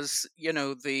forward because,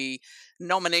 the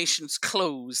nominations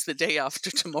close the day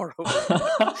after tomorrow.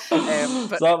 But so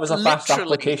that was a fast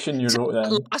application you wrote then.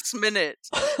 Till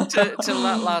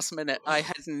that last minute, I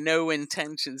had no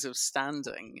intentions of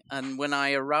standing. And when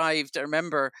I arrived, I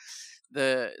remember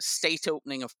the state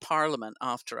opening of Parliament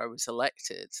after I was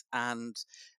elected, and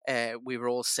we were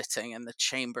all sitting and the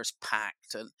chamber's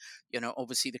packed, and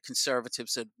obviously the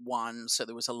Conservatives had won, so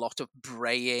there was a lot of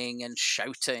braying and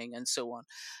shouting and so on.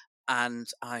 And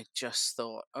I just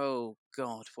thought, oh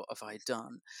God, what have I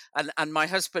done? And my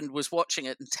husband was watching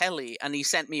it in telly, and he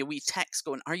sent me a wee text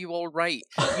going, are you all right?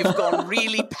 You've gone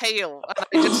really pale. And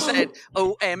I just said,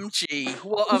 OMG,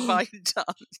 what have I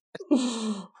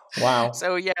done? Wow.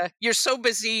 So yeah, you're so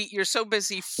busy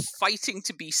fighting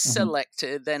to be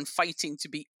selected, then fighting to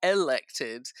be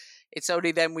elected. It's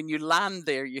only then when you land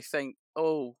there you think,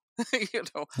 oh,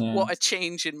 what a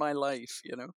change in my life,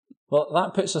 Well,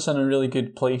 that puts us in a really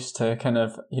good place to kind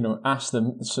of, ask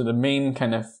them. So the main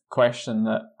kind of question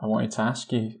that I wanted to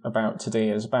ask you about today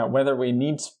is about whether we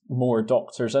need more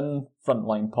doctors in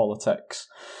frontline politics.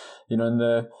 And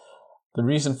the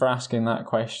reason for asking that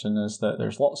question is that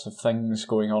there's lots of things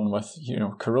going on with,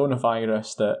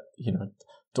 coronavirus that,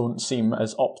 don't seem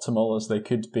as optimal as they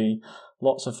could be.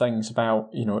 Lots of things about,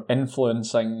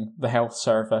 influencing the health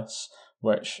service,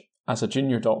 which as a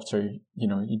junior doctor,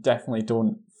 you definitely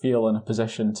don't feel in a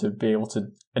position to be able to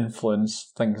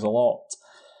influence things a lot.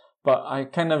 But I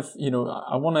kind of,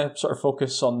 I want to sort of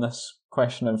focus on this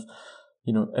question of,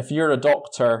 if you're a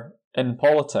doctor in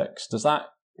politics, does that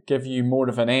give you more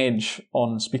of an edge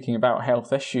on speaking about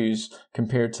health issues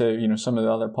compared to, some of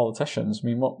the other politicians? I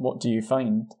mean, what do you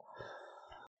find?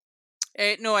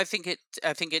 No, I think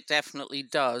it definitely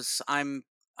does. I'm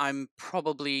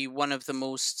probably one of the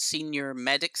most senior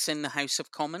medics in the House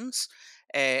of Commons.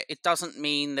 It doesn't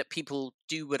mean that people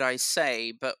do what I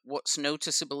say, but what's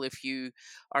noticeable if you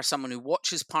are someone who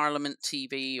watches Parliament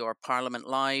TV or Parliament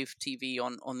Live TV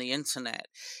on the internet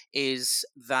is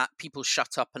that people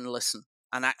shut up and listen.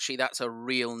 And actually, that's a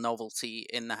real novelty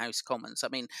in the House of Commons. I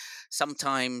mean,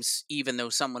 sometimes, even though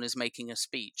someone is making a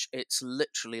speech, it's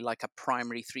literally like a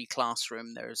primary 3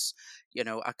 classroom. There's,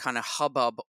 a kind of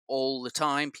hubbub all the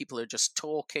time. People are just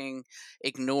talking,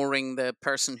 ignoring the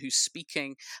person who's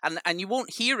speaking. And you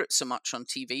won't hear it so much on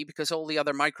TV because all the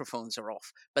other microphones are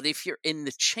off. But if you're in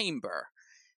the chamber,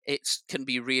 it can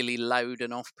be really loud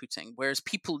and off-putting. Whereas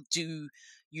people do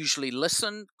usually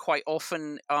listen. Quite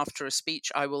often after a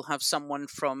speech, I will have someone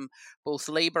from both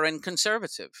Labour and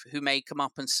Conservative who may come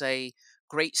up and say,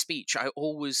 great speech. I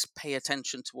always pay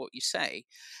attention to what you say.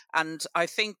 And I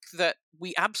think that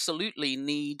we absolutely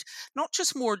need not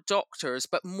just more doctors,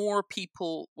 but more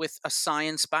people with a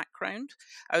science background.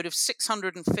 Out of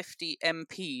 650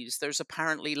 MPs, there's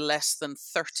apparently less than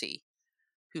 30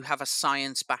 who have a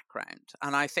science background.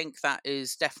 And I think that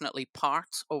is definitely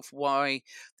part of why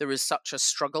there is such a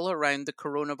struggle around the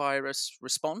coronavirus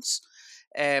response.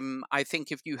 I think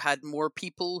if you had more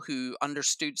people who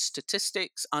understood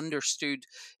statistics, understood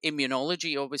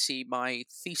immunology, obviously my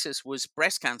thesis was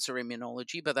breast cancer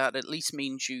immunology, but that at least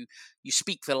means you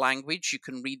speak the language, you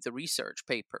can read the research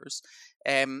papers,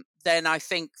 then I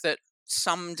think that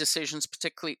some decisions,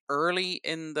 particularly early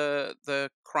in the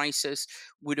crisis,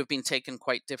 would have been taken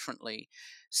quite differently.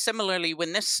 Similarly,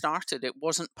 when this started, it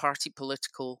wasn't party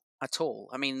political at all.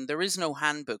 I mean, there is no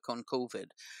handbook on COVID.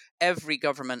 Every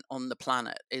government on the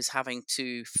planet is having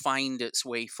to find its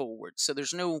way forward. So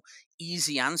there's no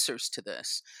easy answers to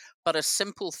this. But a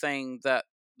simple thing that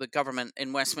the government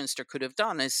in Westminster could have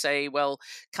done is say, well,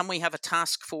 can we have a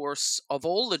task force of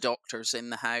all the doctors in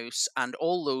the House and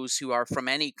all those who are from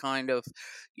any kind of,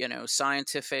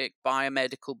 scientific,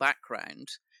 biomedical background,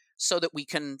 so that we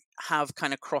can have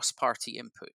kind of cross-party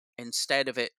input instead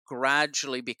of it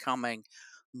gradually becoming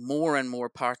more and more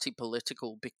party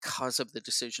political because of the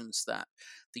decisions that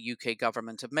the UK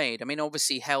government have made. I mean,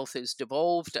 obviously, health is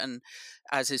devolved, and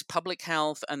as is public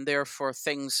health, and therefore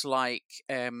things like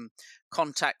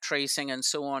contact tracing and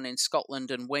so on in Scotland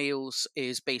and Wales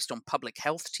is based on public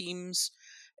health teams.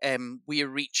 We are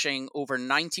reaching over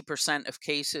 90% of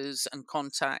cases and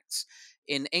contacts.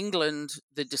 In England,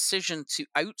 the decision to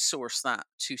outsource that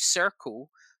to Circle,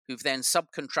 who've then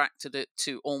subcontracted it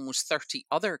to almost 30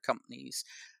 other companies,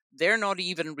 they're not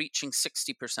even reaching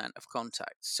 60% of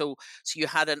contacts. So you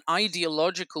had an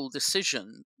ideological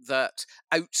decision that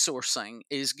outsourcing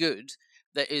is good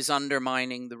that is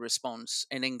undermining the response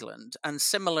in England. And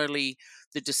similarly,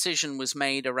 the decision was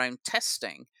made around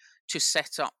testing to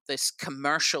set up this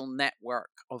commercial network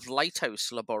of lighthouse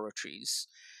laboratories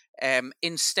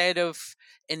instead of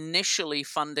initially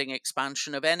funding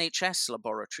expansion of NHS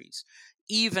laboratories.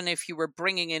 Even if you were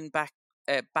bringing in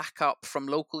backup from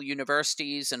local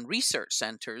universities and research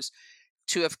centres,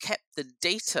 to have kept the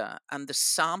data and the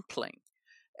sampling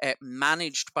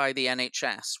managed by the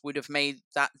NHS would have made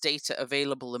that data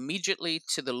available immediately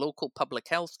to the local public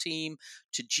health team,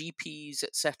 to GPs,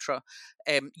 etc.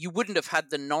 You wouldn't have had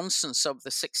the nonsense of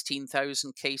the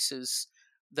 16,000 cases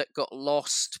that got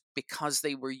lost because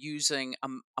they were using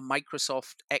a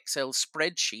Microsoft Excel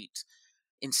spreadsheet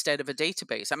instead of a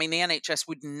database. I mean, the NHS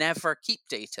would never keep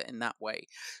data in that way.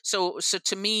 So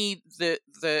to me,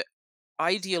 the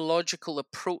ideological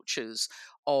approaches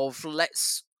of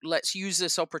let's use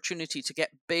this opportunity to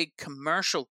get big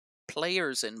commercial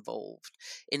players involved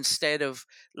instead of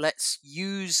let's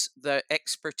use the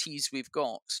expertise we've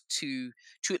got to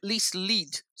at least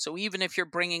lead. So even if you're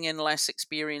bringing in less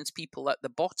experienced people at the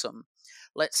bottom,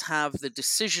 let's have the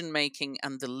decision making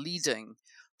and the leading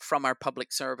from our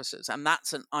public services. And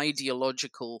that's an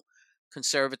ideological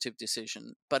conservative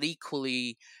decision. But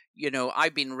equally,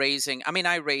 I raised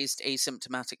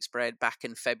asymptomatic spread back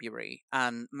in February,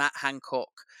 and Matt Hancock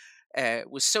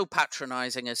was so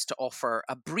patronizing as to offer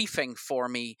a briefing for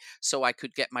me so I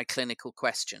could get my clinical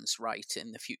questions right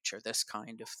in the future, this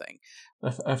kind of thing.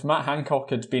 If Matt Hancock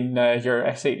had been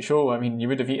your SHO, you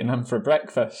would have eaten him for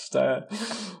breakfast.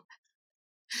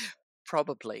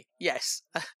 Probably, yes,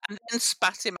 and then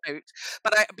spat him out.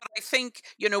 But I think,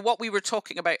 what we were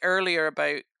talking about earlier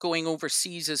about going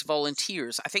overseas as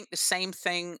volunteers, I think the same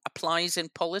thing applies in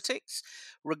politics.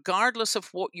 Regardless of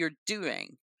what you're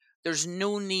doing, there's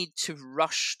no need to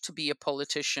rush to be a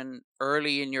politician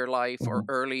early in your life or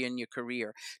early in your career.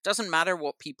 It doesn't matter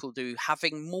what people do.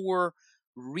 Having more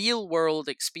real world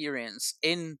experience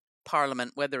in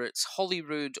Parliament, whether it's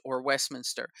Holyrood or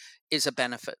Westminster, is a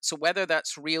benefit. So whether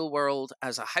that's real world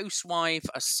as a housewife,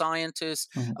 a scientist,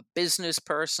 a business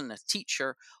person, a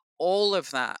teacher, all of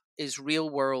that is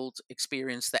real world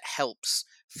experience that helps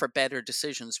for better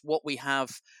decisions. What we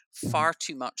have far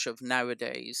too much of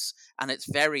nowadays, and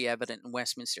it's very evident in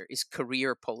Westminster, is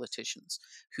career politicians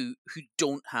who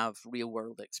don't have real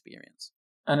world experience.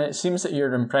 And it seems that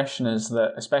your impression is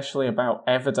that, especially about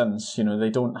evidence, they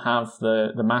don't have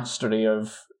the mastery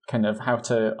of kind of how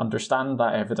to understand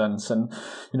that evidence. And,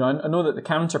 I know that the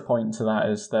counterpoint to that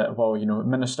is that, well,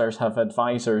 ministers have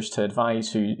advisors to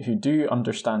advise who do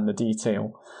understand the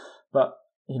detail. But,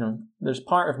 there's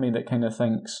part of me that kind of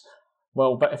thinks,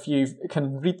 well, but if you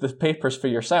can read the papers for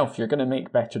yourself, you're going to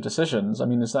make better decisions.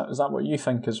 Is that what you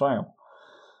think as well?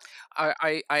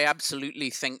 I absolutely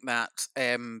think that,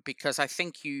 because I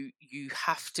think you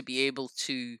have to be able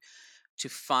to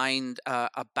find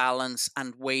a balance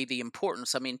and weigh the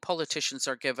importance. Politicians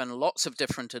are given lots of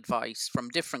different advice from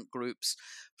different groups,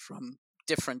 from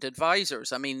different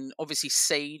advisors. Obviously,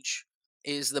 SAGE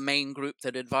is the main group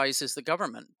that advises the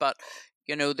government, but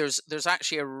there's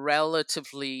actually a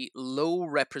relatively low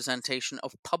representation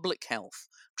of public health,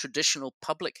 traditional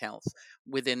public health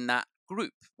within that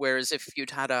group. Whereas if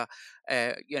you'd had a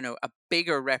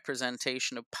bigger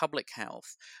representation of public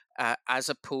health, as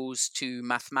opposed to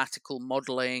mathematical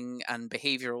modeling and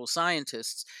behavioral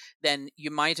scientists, then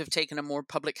you might have taken a more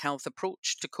public health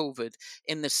approach to COVID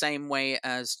in the same way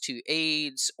as to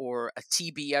AIDS or a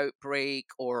TB outbreak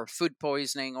or food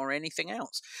poisoning or anything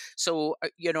else. So,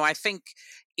 I think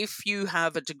if you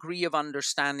have a degree of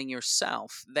understanding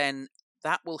yourself, then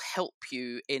that will help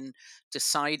you in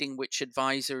deciding which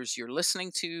advisors you're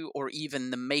listening to, or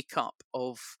even the makeup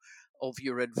of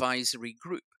your advisory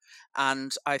group.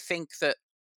 And I think that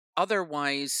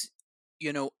otherwise,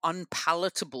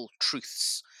 unpalatable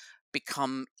truths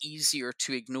become easier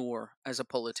to ignore as a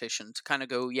politician, to kind of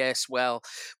go, yes, well,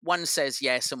 one says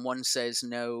yes and one says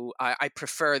no. I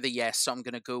prefer the yes, so I'm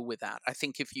going to go with that. I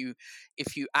think if you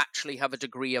actually have a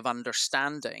degree of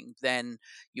understanding, then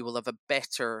you will have a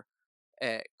better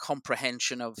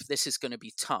comprehension of this is going to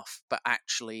be tough, but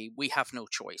actually we have no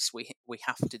choice. We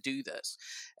have to do this.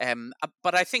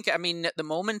 But I think, at the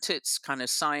moment it's kind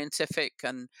of scientific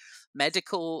and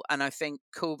medical, and I think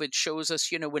COVID shows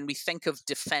us, when we think of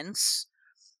defense,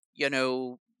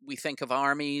 we think of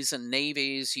armies and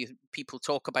navies. People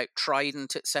talk about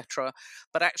Trident, etc.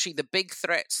 But actually, the big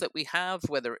threats that we have,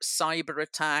 whether it's cyber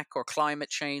attack or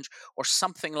climate change or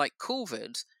something like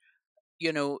COVID,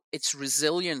 it's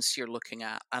resilience you're looking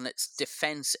at, and it's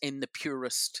defense in the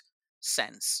purest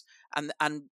sense.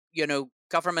 And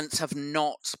governments have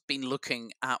not been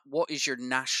looking at what is your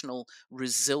national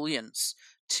resilience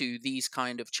to these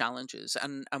kind of challenges.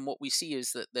 And what we see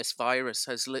is that this virus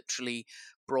has literally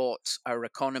brought our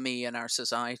economy and our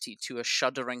society to a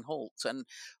shuddering halt. And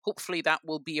hopefully that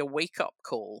will be a wake-up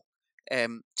call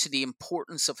to the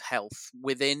importance of health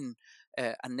within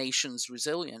a nation's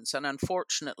resilience. And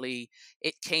unfortunately,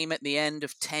 it came at the end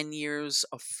of 10 years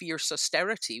of fierce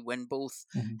austerity when both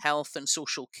health and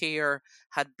social care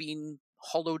had been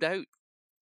hollowed out.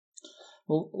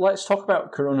 Well, let's talk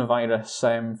about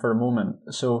coronavirus for a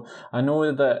moment. So I know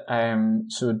that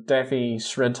Devi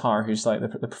Sridhar, who's like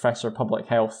the professor of public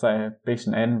health based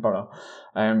in Edinburgh,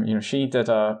 she did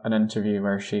an interview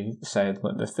where she said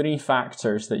that the three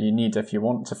factors that you need if you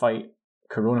want to fight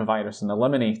coronavirus and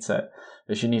eliminate it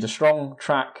is you need a strong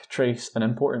track, trace, and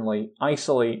importantly,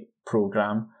 isolate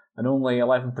program. And only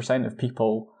 11% of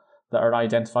people that are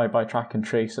identified by track and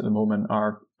trace at the moment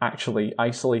are actually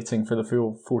isolating for the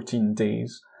full 14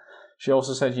 days. She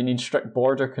also said you need strict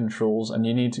border controls and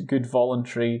you need good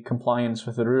voluntary compliance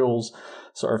with the rules,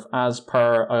 sort of as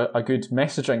per a good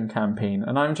messaging campaign.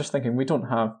 And I'm just thinking we don't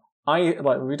have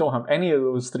any of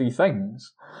those three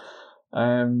things.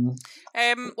 Well,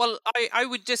 I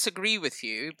would disagree with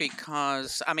you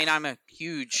because, I'm a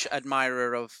huge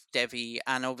admirer of Devi,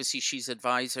 and obviously she's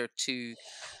advisor to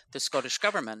the Scottish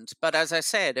government. But as I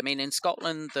said, in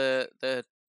Scotland, the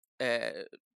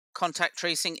contact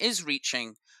tracing is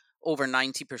reaching over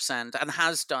 90% and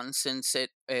has done since it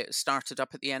started up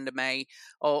at the end of May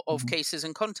of cases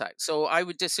in contact. So I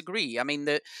would disagree.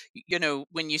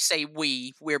 When you say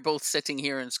we're both sitting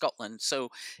here in Scotland. So,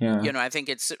 I think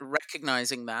it's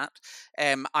recognizing that.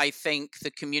 I think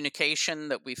the communication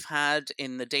that we've had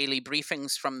in the daily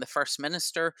briefings from the First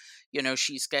Minister,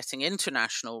 she's getting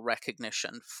international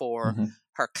recognition for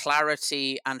her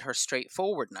clarity and her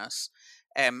straightforwardness.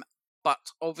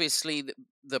 But obviously,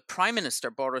 the Prime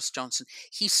Minister, Boris Johnson,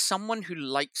 he's someone who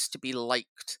likes to be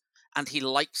liked and he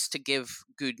likes to give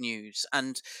good news.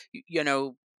 And,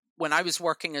 when I was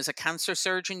working as a cancer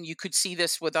surgeon, you could see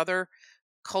this with other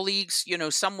colleagues,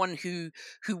 someone who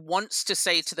wants to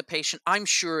say to the patient, I'm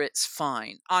sure it's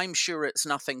fine. I'm sure it's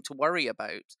nothing to worry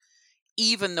about,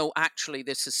 even though actually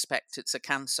they suspect it's a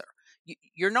cancer.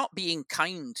 You're not being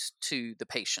kind to the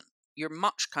patient. You're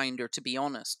much kinder, to be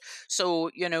honest.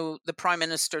 So, the Prime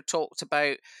Minister talked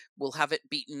about we'll have it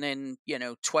beaten in,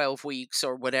 12 weeks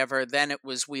or whatever. Then it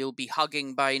was we'll be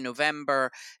hugging by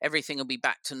November. Everything will be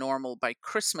back to normal by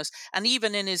Christmas. And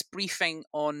even in his briefing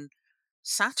on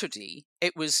Saturday,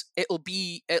 it'll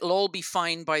all be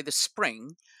fine by the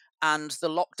spring. And the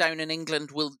lockdown in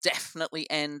England will definitely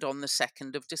end on the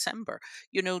 2nd of December.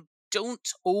 Don't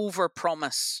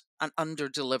overpromise and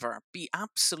underdeliver. Be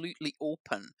absolutely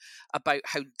open about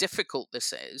how difficult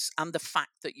this is and the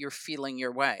fact that you're feeling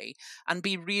your way, and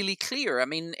be really clear.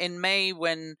 In May,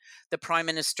 when the Prime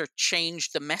Minister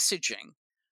changed the messaging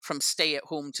from stay at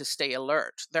home to stay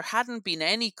alert, there hadn't been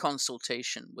any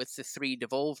consultation with the 3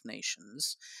 devolved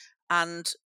nations. And,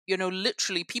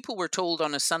 literally people were told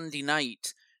on a Sunday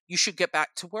night, you should get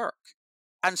back to work.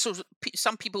 And so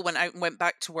some people went out and went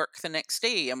back to work the next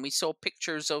day, and we saw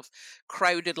pictures of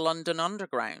crowded London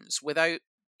undergrounds without,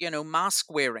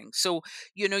 mask wearing. So,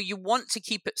 you want to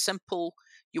keep it simple.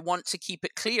 You want to keep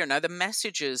it clear. Now, the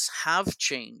messages have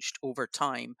changed over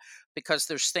time because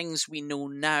there's things we know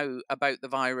now about the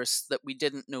virus that we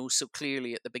didn't know so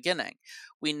clearly at the beginning.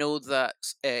 We know that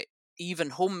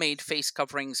even homemade face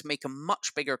coverings make a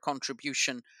much bigger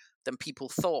contribution than people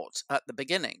thought at the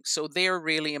beginning. So they're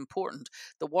really important.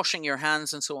 The washing your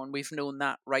hands and so on, we've known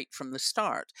that right from the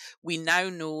start. We now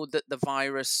know that the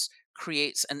virus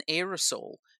creates an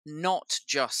aerosol, not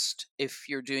just if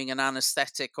you're doing an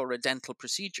anesthetic or a dental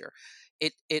procedure.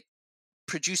 It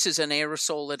produces an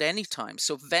aerosol at any time.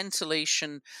 So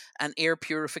ventilation and air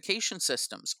purification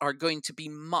systems are going to be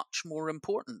much more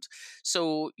important.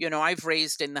 So, I've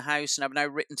raised in the House and I've now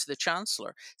written to the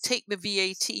Chancellor, take the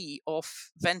VAT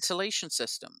off ventilation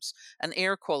systems and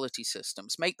air quality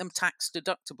systems, make them tax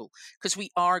deductible, because we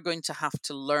are going to have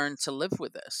to learn to live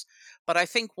with this. But I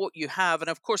think what you have, and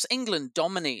of course England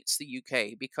dominates the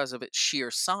UK because of its sheer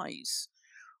size,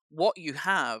 what you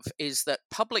have is that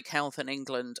public health in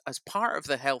England, as part of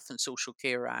the Health and Social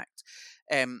Care Act,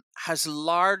 has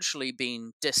largely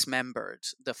been dismembered.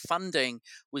 The funding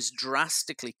was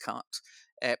drastically cut.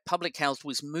 Public health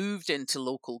was moved into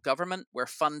local government, where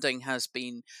funding has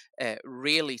been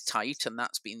really tight, and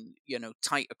that's been,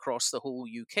 tight across the whole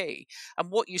UK. And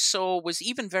what you saw was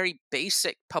even very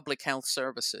basic public health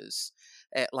services,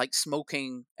 like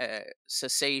smoking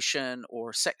cessation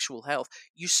or sexual health,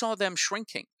 you saw them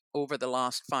shrinking over the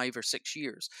last 5 or 6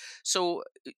 years. So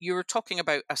you're talking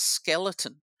about a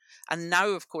skeleton. And now,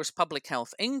 of course, Public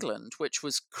Health England, which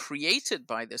was created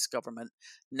by this government,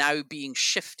 now being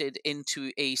shifted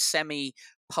into a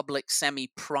semi-public,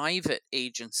 semi-private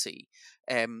agency,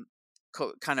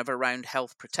 kind of around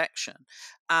health protection.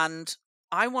 And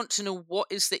I want to know, what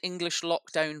is the English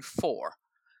lockdown for?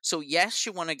 So yes,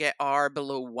 you want to get R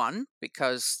below 1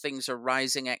 because things are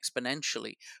rising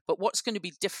exponentially. But what's going to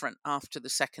be different after the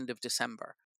 2nd of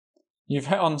December? You've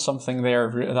hit on something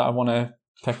there that I want to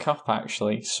pick up,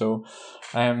 actually. So,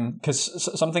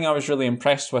 because something I was really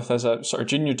impressed with as a sort of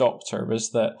junior doctor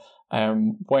was that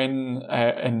when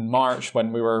in March,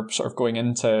 when we were sort of going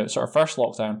into sort of first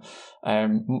lockdown,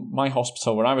 my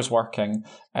hospital where I was working,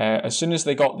 as soon as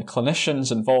they got the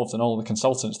clinicians involved and all the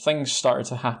consultants, things started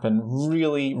to happen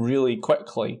really, really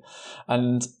quickly.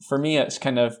 And for me,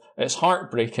 it's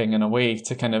heartbreaking in a way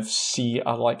to kind of see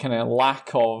a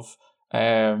lack of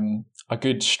a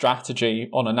good strategy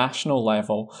on a national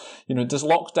level. Does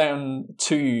lockdown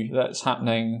 2 that's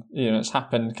happening, it's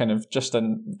happened kind of just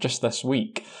this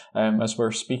week, as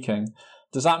we're speaking.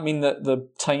 Does that mean that the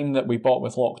time that we bought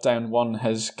with lockdown 1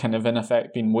 has kind of in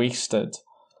effect been wasted?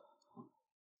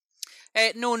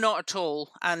 No, not at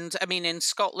all. And I mean, in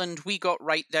Scotland, we got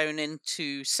right down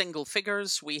into single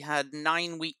figures. We had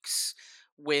 9 weeks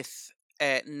with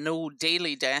no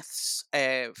daily deaths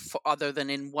other than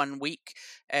in 1 week,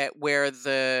 where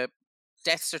the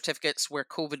death certificates where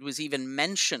COVID was even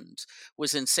mentioned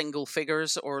was in single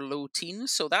figures or low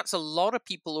teens. So that's a lot of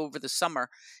people over the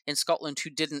summer in Scotland who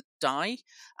didn't die.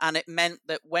 And it meant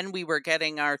that when we were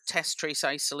getting our test, trace,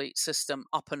 isolate system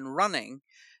up and running,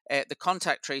 the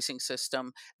contact tracing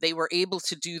system, they were able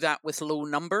to do that with low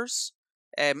numbers.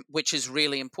 Which is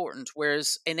really important.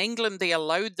 Whereas in England, they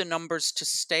allowed the numbers to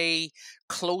stay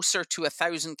closer to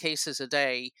 1,000 cases a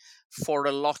day for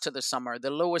a lot of the summer. The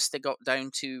lowest they got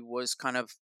down to was kind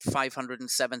of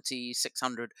 570,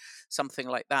 600, something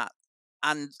like that.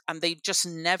 And they just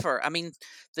never, I mean,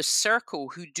 the Circle,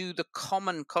 who do the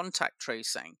common contact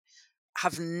tracing,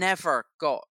 have never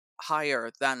got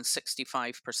higher than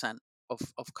 65%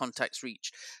 of contacts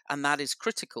reached. And that is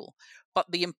critical.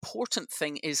 But the important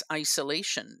thing is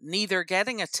isolation. Neither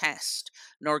getting a test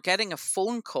nor getting a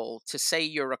phone call to say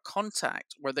you're a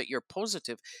contact or that you're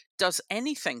positive does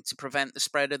anything to prevent the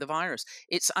spread of the virus.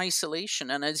 It's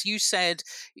isolation. And as you said,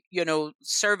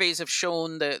 surveys have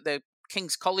shown, the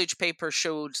King's College paper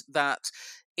showed that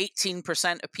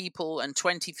 18% of people and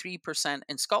 23%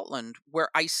 in Scotland were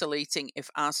isolating if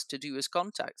asked to do as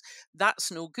contacts.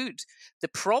 That's no good. The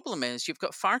problem is you've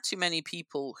got far too many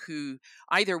people who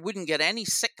either wouldn't get any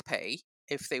sick pay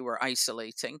if they were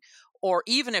isolating, or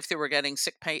even if they were getting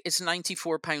sick pay, it's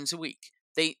 £94 a week.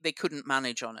 They couldn't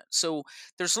manage on it. So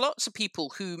there's lots of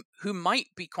people who might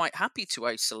be quite happy to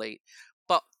isolate,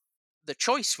 but the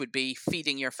choice would be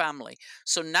feeding your family.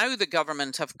 So now the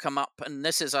government have come up, and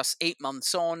this is us 8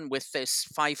 months on, with this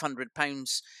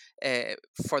 £500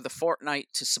 for the fortnight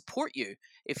to support you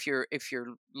if you're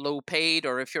low paid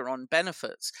or if you're on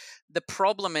benefits. The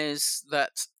problem is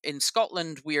that in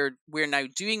Scotland we're now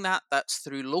doing that. That's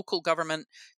through local government.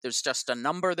 There's just a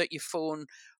number that you phone.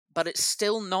 but it's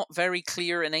still not very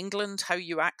clear in England how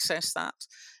you access that.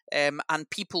 And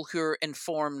people who are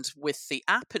informed with the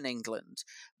app in England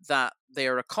that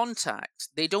they're a contact,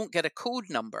 they don't get a code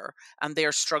number, and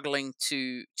they're struggling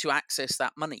to access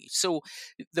that money. So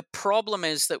the problem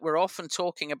is that we're often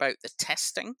talking about the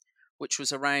testing, which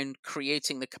was around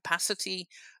creating the capacity,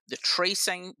 the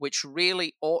tracing, which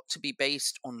really ought to be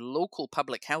based on local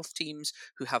public health teams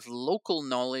who have local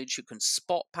knowledge, who can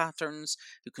spot patterns,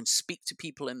 who can speak to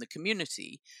people in the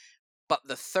community. But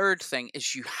the third thing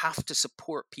is you have to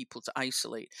support people to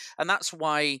isolate. And that's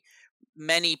why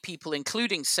many people,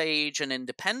 including SAGE and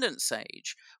Independent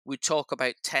SAGE, would talk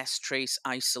about test, trace,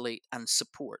 isolate, and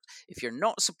support. If you're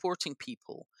not supporting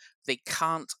people, they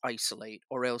can't isolate,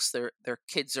 or else their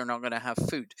kids are not going to have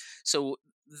food. So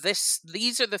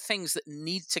these are the things that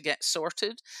need to get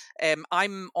sorted.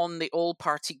 I'm on the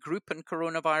all-party group on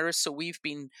coronavirus, so we've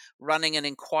been running an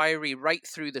inquiry right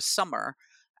through the summer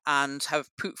and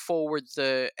have put forward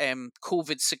the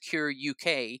COVID Secure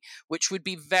UK, which would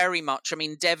be very much, I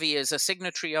mean, Devi is a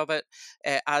signatory of it,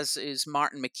 as is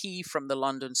Martin McKee from the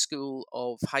London School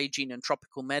of Hygiene and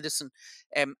Tropical Medicine.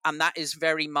 And that is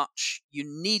very much, you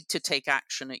need to take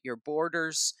action at your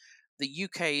borders. The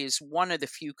UK is one of the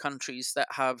few countries that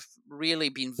have really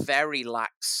been very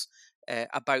lax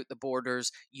about the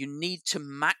borders. You need to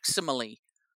maximally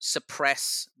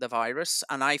suppress the virus.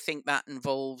 And I think that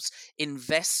involves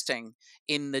investing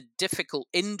in the difficult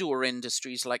indoor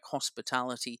industries like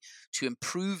hospitality to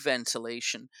improve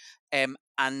ventilation.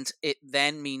 And it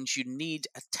then means you need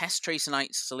a test, trace, and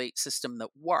isolate system that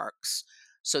works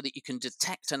so that you can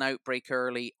detect an outbreak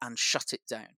early and shut it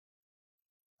down.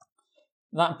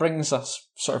 That brings us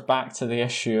sort of back to the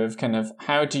issue of kind of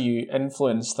how do you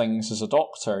influence things as a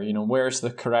doctor? You know, where's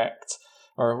the correct,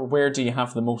 or where do you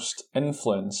have the most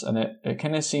influence? And it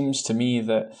kind of seems to me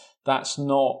that that's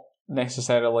not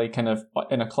necessarily kind of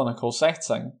in a clinical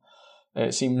setting.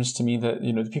 It seems to me that,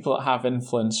 you know, the people that have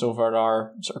influence over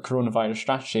our sort of coronavirus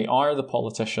strategy are the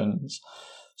politicians.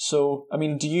 So, I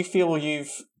mean, do you feel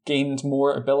you've gained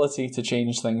more ability to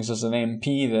change things as an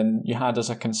MP than you had as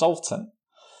a consultant?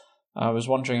 I was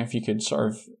wondering if you could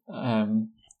sort of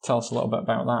tell us a little bit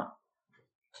about that.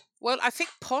 Well, I think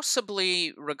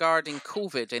possibly regarding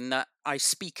COVID, in that I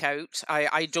speak out.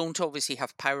 I don't obviously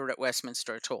have power at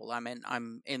Westminster at all.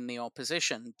 I'm in the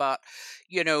opposition. But,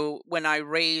 you know, when I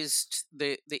raised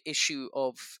the issue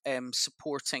of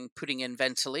supporting putting in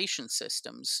ventilation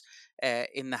systems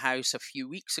in the House a few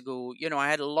weeks ago, you know, I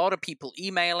had a lot of people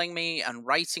emailing me and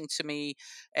writing to me.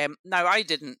 Now, I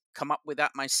didn't come up with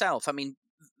that myself. I mean,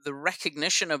 the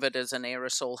recognition of it as an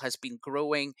aerosol has been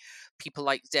growing. People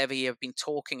like Devi have been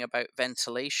talking about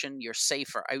ventilation. You're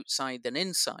safer outside than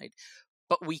inside.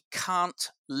 But we can't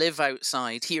live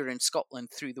outside here in Scotland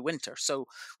through the winter. So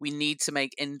we need to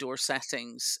make indoor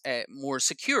settings more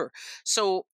secure.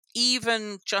 So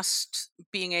even just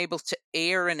being able to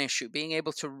air an issue, being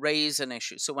able to raise an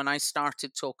issue. So when I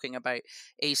started talking about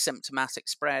asymptomatic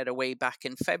spread away back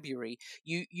in February,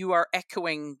 you are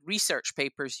echoing research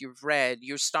papers you've read.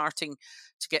 You're starting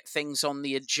to get things on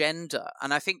the agenda.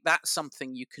 And I think that's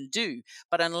something you can do.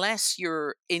 But unless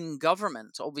you're in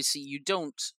government, obviously you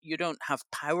don't have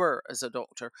power as a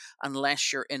doctor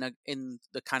unless you're in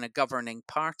the kind of governing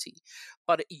party.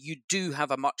 But you do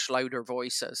have a much louder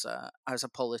voice as a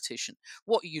politician.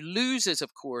 What you lose is,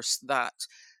 of course, that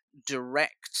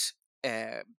direct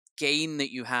gain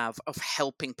that you have of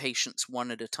helping patients one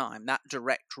at a time, that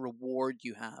direct reward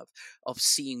you have of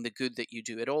seeing the good that you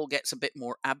do. It all gets a bit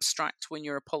more abstract when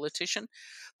you're a politician.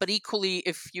 But equally,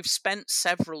 if you've spent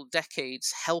several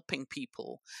decades helping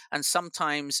people, and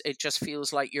sometimes it just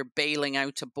feels like you're bailing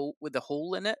out a boat with a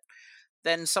hole in it,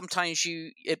 then sometimes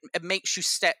it makes you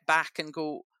step back and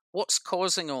go, what's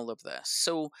causing all of this?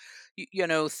 So, you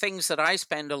know, things that I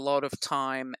spend a lot of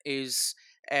time is,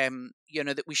 you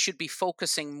know, that we should be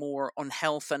focusing more on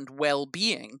health and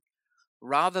well-being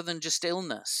rather than just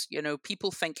illness. You know, people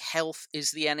think health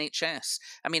is the NHS.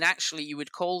 I mean, actually, you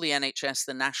would call the NHS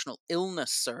the National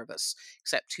Illness Service,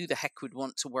 except who the heck would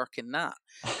want to work in that?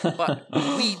 But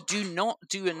we do not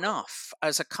do enough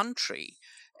as a country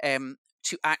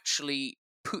to actually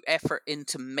put effort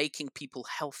into making people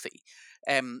healthy.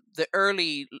 The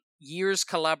early years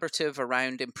collaborative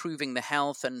around improving the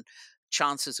health and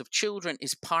chances of children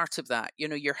is part of that. You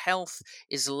know, your health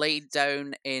is laid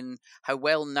down in how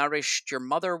well nourished your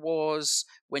mother was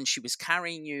when she was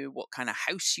carrying you, what kind of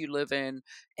house you live in,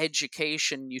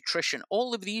 education, nutrition,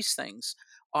 all of these things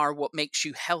are what makes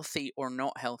you healthy or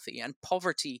not healthy. And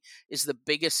poverty is the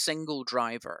biggest single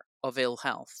driver of ill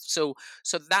health. So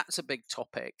that's a big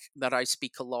topic that I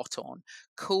speak a lot on.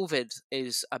 COVID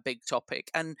is a big topic.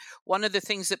 And one of the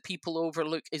things that people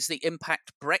overlook is the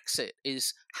impact Brexit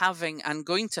is having and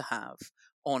going to have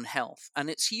on health. And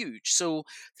it's huge. So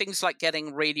things like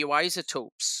getting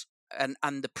radioisotopes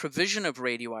and the provision of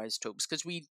radioisotopes, because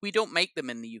we don't make them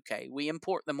in the UK, we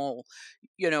import them all.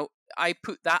 I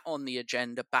put that on the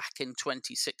agenda back in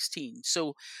 2016.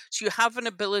 So you have an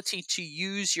ability to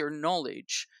use your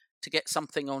knowledge to get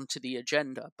something onto the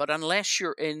agenda. But unless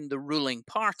you're in the ruling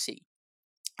party,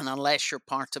 and unless you're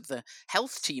part of the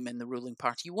health team in the ruling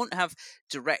party, you won't have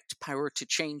direct power to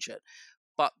change it.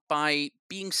 But by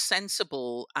being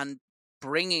sensible and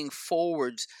bringing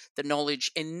forward the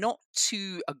knowledge in not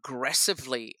too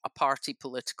aggressively a party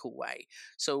political way.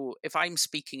 So if I'm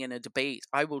speaking in a debate,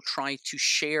 I will try to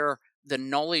share the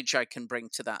knowledge I can bring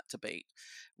to that debate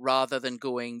rather than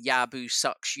going, yeah, boo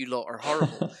sucks, you lot are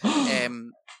horrible.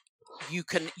 You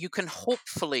can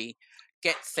hopefully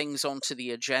get things onto the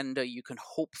agenda. You can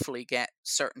hopefully get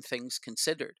certain things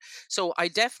considered. So I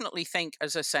definitely think,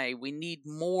 as I say, we need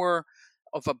more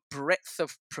of a breadth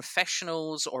of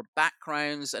professionals or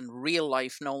backgrounds and real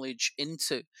life knowledge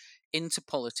into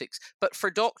politics. But for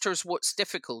doctors, what's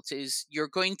difficult is you're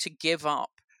going to give up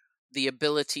the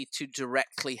ability to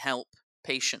directly help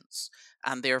patients,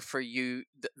 and therefore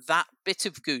that bit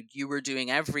of good you were doing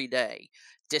every day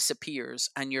disappears,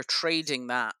 and you're trading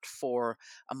that for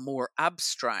a more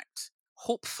abstract,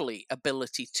 hopefully,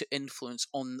 ability to influence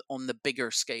on the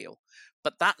bigger scale.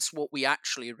 But that's what we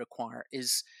actually require,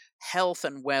 is health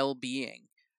and well-being.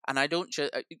 And I don't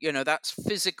just, that's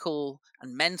physical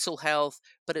and mental health,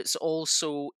 but it's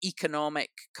also economic,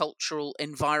 cultural,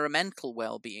 environmental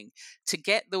well-being. To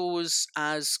get those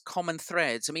as common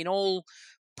threads, I mean, all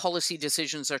policy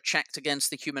decisions are checked against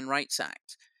the Human Rights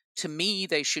Act. To me,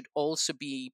 they should also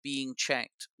be being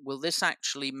checked. Will this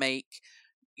actually make,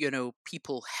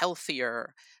 people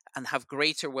healthier and have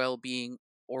greater well-being,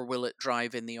 or will it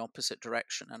drive in the opposite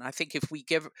direction? And I think if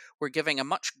we're giving a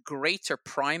much greater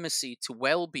primacy to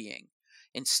well-being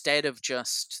instead of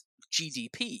just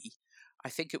GDP, I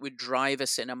think it would drive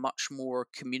us in a much more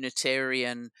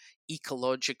communitarian,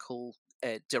 ecological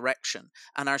direction,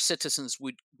 and our citizens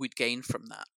would gain from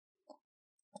that.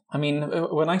 I mean,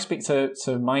 when I speak to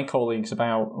my colleagues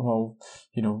about, well,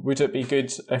 would it be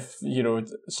good if,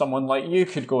 someone like you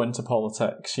could go into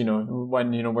politics,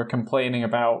 when, we're complaining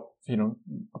about,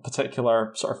 a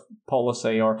particular sort of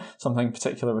policy or something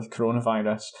particular with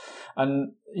coronavirus.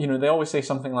 And, they always say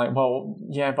something like, well,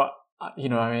 yeah, but,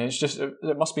 it's just,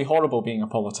 it must be horrible being a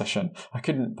politician. I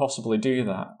couldn't possibly do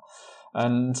that.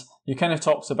 And you kind of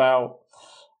talked about,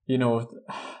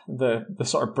 the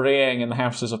sort of braying in the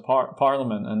Houses of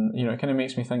Parliament. And, it kind of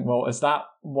makes me think, well, is that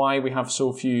why we have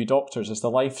so few doctors? Is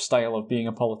the lifestyle of being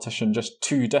a politician just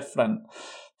too different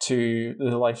to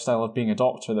the lifestyle of being a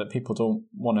doctor that people don't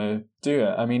want to do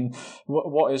it? I mean,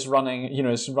 what is running,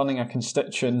 is running a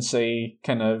constituency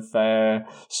kind of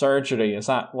surgery? Is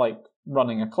that like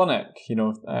running a clinic?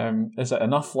 Is it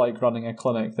enough like running a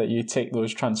clinic that you take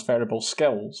those transferable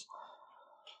skills?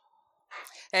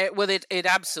 Well, it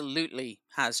absolutely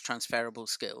has transferable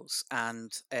skills,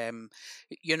 and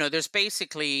there's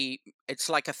basically, it's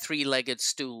like a three-legged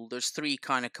stool. There's three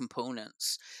kind of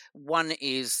components. One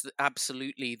is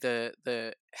absolutely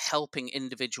the helping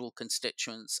individual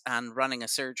constituents, and running a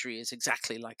surgery is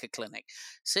exactly like a clinic.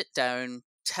 Sit down,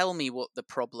 tell me what the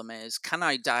problem is. Can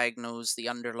I diagnose the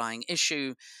underlying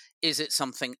issue? Is it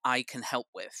something I can help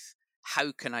with?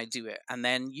 How can I do it? And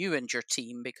then you and your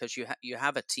team, because you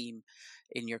have a team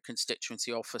in your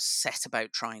constituency office, set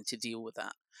about trying to deal with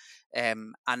that.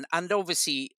 And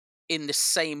obviously, in the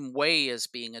same way as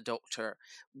being a doctor,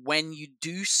 when you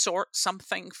do sort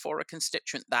something for a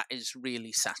constituent, that is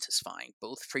really satisfying,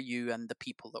 both for you and the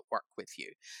people that work with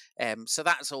you. So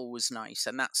that's always nice,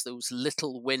 and that's those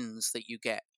little wins that you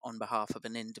get on behalf of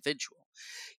an individual.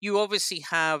 You obviously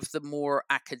have the more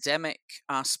academic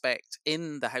aspect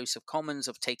in the House of Commons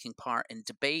of taking part in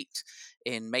debate,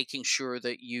 in making sure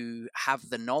that you have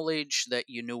the knowledge, that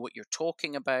you know what you're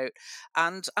talking about,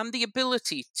 and the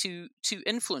ability to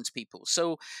influence people.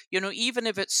 So, even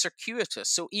if it's circuitous,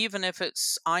 so even if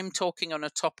it's I'm talking on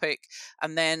a topic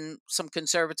and then some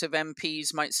Conservative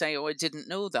MPs might say, oh, I didn't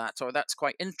know that, or that's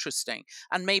quite interesting,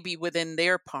 and maybe within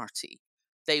their party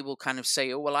they will kind of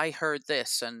say, oh, well, I heard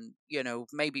this, and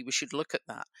maybe we should look at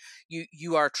that.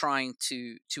 You are trying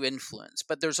to influence,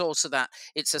 but there's also that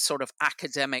it's a sort of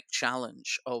academic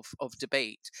challenge of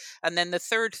debate. And then the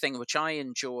third thing, which I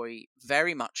enjoy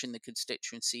very much in the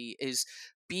constituency, is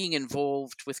being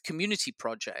involved with community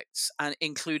projects, and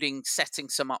including setting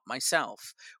some up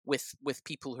myself with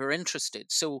people who are interested.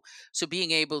 So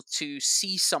being able to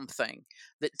see something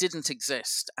that didn't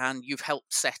exist and you've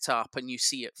helped set up and you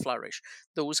see it flourish,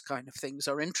 those kind of things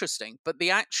are interesting. But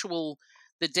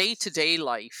the day-to-day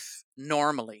life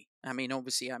normally, I mean,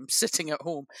 obviously I'm sitting at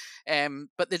home,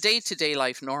 but the day-to-day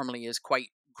life normally is quite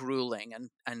grueling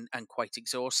and quite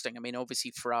exhausting. I mean,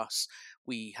 obviously for us,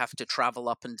 we have to travel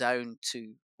up and down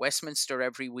to Westminster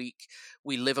every week.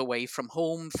 We live away from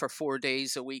home for 4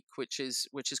 days a week, which is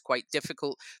quite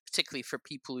difficult, particularly for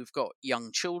people who've got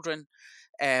young children.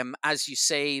 As you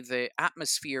say, the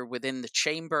atmosphere within the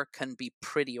chamber can be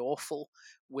pretty awful,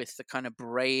 with the kind of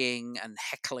braying and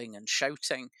heckling and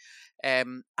shouting.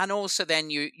 And also then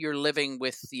you're living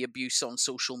with the abuse on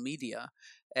social media,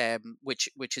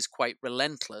 which is quite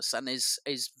relentless and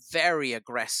is very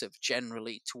aggressive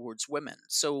generally towards women.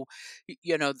 So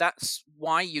that's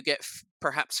why you get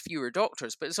perhaps fewer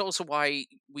doctors, but it's also why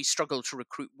we struggle to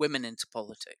recruit women into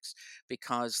politics,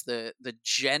 because the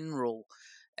general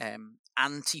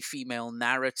anti-female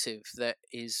narrative that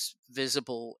is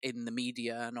visible in the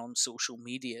media and on social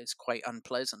media is quite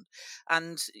unpleasant.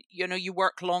 And you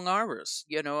work long hours.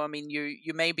 I mean,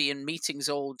 you may be in meetings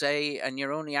all day and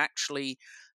you're only actually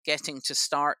getting to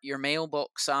start your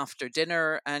mailbox after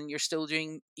dinner, and you're still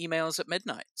doing emails at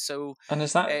midnight. So, and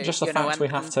is that just a fact we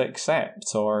have to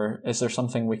accept, or is there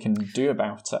something we can do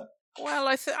about it? Well,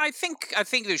 I think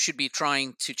there should be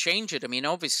trying to change it. I mean,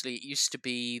 obviously, it used to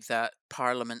be that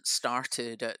Parliament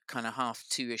started at kind of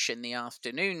 2:30ish in the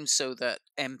afternoon, so that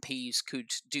MPs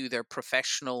could do their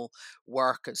professional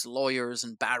work as lawyers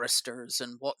and barristers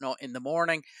and whatnot in the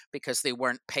morning, because they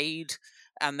weren't paid,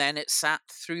 and then it sat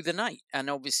through the night. And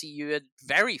obviously, you had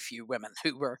very few women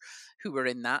who were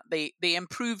in that. They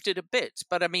improved it a bit,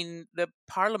 but I mean, the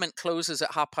Parliament closes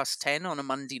at 10:30 on a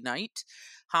Monday night,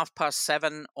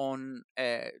 7:30 on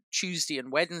Tuesday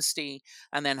and Wednesday,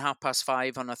 and then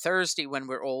 5:30 on a Thursday, when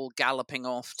we're all galloping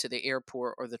off to the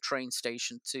airport or the train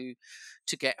station to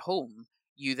get home.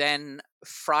 You then,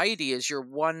 Friday is your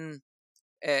one,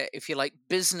 if you like,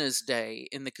 business day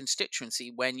in the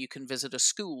constituency, when you can visit a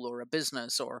school or a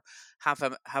business or have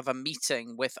a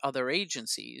meeting with other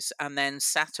agencies. And then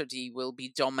Saturday will be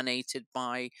dominated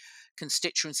by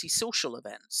constituency social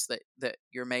events that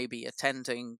you're maybe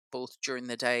attending both during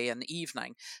the day and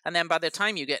evening. And then by the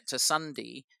time you get to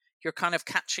Sunday, you're kind of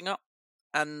catching up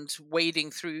and wading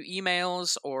through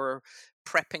emails or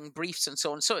prepping briefs and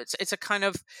so on. So it's a kind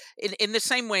of, in the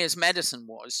same way as medicine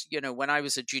was. When I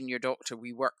was a junior doctor,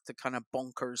 we worked the kind of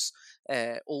bonkers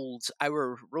old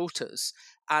hour rotas,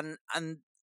 and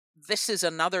this is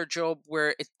another job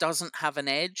where it doesn't have an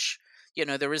edge.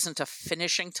 There isn't a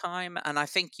finishing time, and I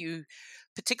think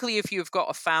particularly if you've got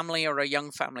a family or a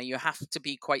young family, you have to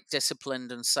be quite disciplined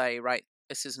and say, right,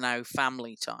 this is now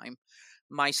family time.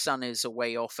 My son is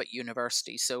away off at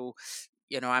university, so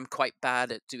I'm quite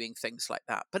bad at doing things like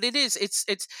that. But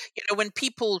it's when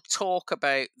people talk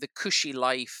about the cushy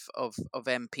life of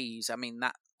MPs, I mean,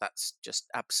 that's just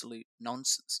absolute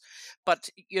nonsense. But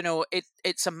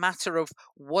it's a matter of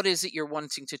what is it you're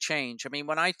wanting to change. I mean,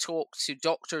 when I talk to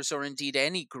doctors, or indeed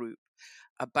any group,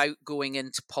 about going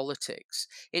into politics,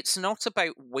 it's not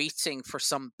about waiting for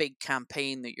some big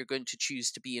campaign that you're going to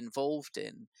choose to be involved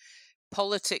in.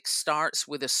 Politics starts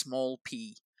with a small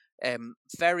p.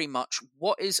 Very much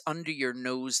what is under your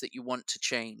nose that you want to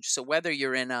change. So whether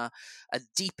you're in a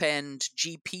deep end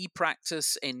GP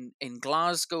practice in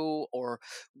Glasgow, or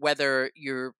whether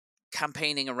you're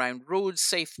campaigning around road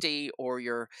safety, or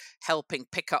you're helping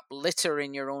pick up litter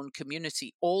in your own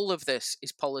community, all of this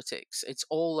is politics. It's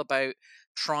all about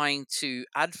trying to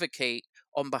advocate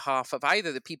on behalf of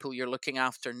either the people you're looking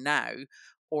after now,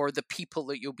 or the people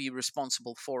that you'll be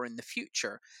responsible for in the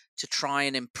future, to try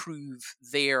and improve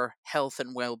their health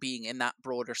and well-being in that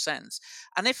broader sense.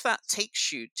 And if that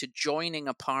takes you to joining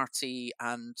a party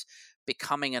and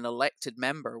becoming an elected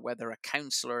member, whether a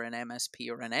councillor, an MSP,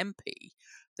 or an MP,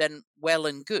 then well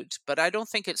and good. But I don't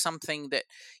think it's something that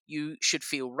you should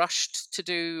feel rushed to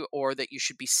do, or that you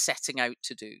should be setting out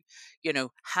to do.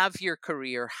 Have your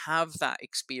career, have that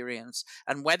experience,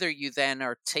 and whether you then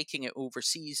are taking it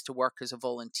overseas to work as a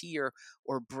volunteer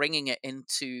or bringing it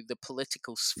into the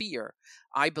political sphere,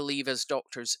 I believe as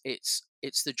doctors, it's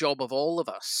the job of all of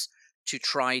us to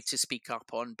try to speak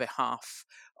up on behalf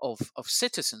of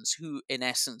citizens, who in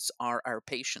essence are our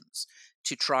patients,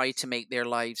 to try to make their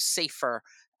lives safer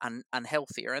and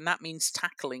healthier. And that means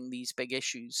tackling these big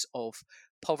issues of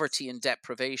poverty and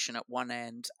deprivation at one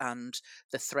end, and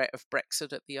the threat of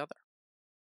Brexit at the other.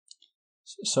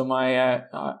 So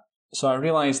So I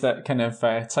realise that kind of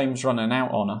time's running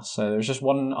out on us. There's just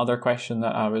one other question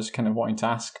that I was kind of wanting to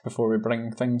ask before we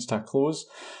bring things to a close,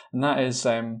 and that is,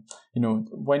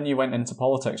 when you went into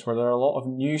politics, were there a lot of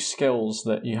new skills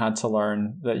that you had to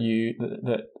learn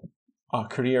that a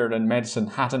career in medicine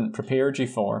hadn't prepared you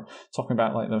for? Talking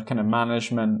about like the kind of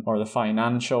management or the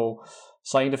financial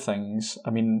side of things. I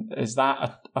mean, is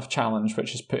that a challenge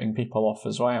which is putting people off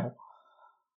as well?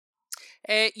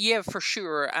 Yeah, for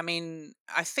sure. I mean,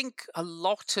 I think a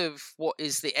lot of what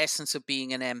is the essence of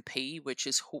being an MP, which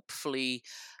is hopefully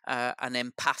an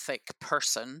empathic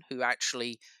person who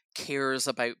actually cares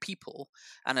about people.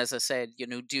 And as I said,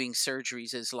 doing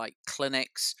surgeries is like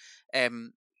clinics.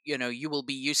 Um, you will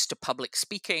be used to public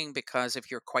speaking because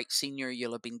if you're quite senior,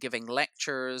 you'll have been giving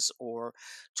lectures or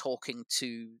talking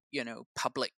to,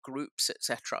 public groups,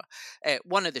 etc.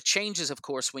 One of the changes, of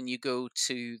course, when you go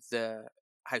to the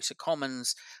House of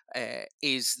Commons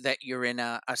is that you're in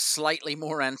a slightly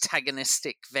more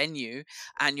antagonistic venue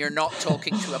and you're not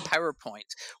talking to a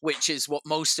PowerPoint, which is what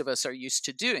most of us are used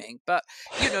to doing. But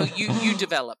you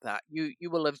develop that. You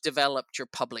will have developed your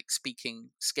public speaking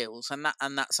skills, and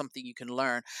that's something you can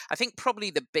learn. I think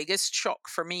probably the biggest shock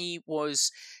for me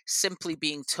was simply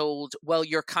being told, well,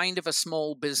 you're kind of a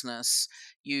small business.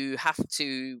 You have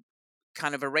to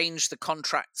kind of arrange the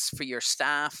contracts for your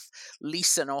staff,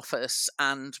 lease an office,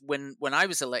 and when I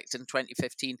was elected in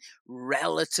 2015,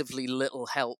 relatively little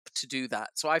help to do that.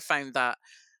 So I found that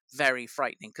very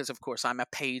frightening because, of course, I'm a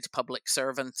paid public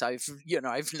servant.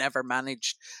 I've never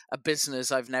managed a business.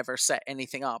 I've never set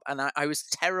anything up, and I was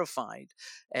terrified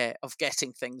of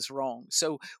getting things wrong.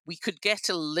 So we could get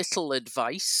a little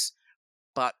advice,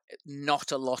 but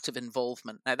not a lot of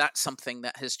involvement. Now that's something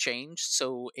that has changed.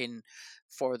 So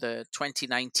for the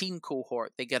 2019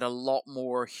 cohort, they get a lot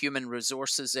more human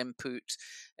resources input.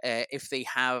 If they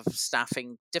have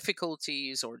staffing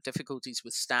difficulties or difficulties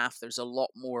with staff, there's a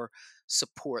lot more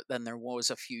support than there was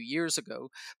a few years ago.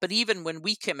 But even when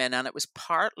we came in, and it was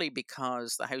partly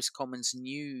because the House of Commons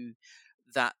knew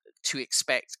that to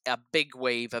expect a big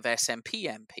wave of SNP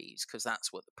MPs, because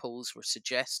that's what the polls were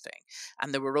suggesting.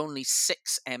 And there were only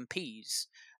 6 MPs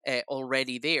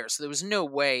already there. So there was no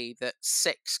way that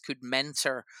 6 could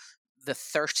mentor the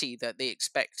 30 that they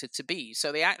expected to be.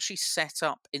 So they actually set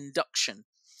up induction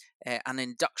and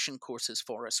induction courses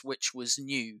for us, which was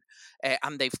new.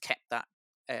 And they've kept that.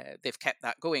 They've kept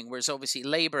that going. Whereas obviously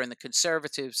Labour and the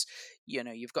Conservatives,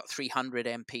 you've got 300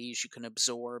 MPs, you can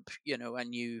absorb, a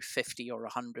new 50 or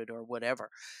 100 or whatever.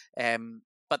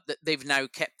 But they've now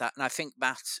kept that, and I think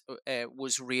that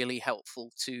was really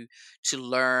helpful to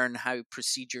learn how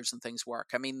procedures and things work.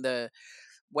 I mean, the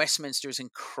Westminster is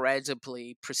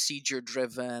incredibly procedure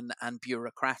driven and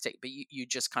bureaucratic, but you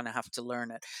just kind of have to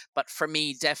learn it. But for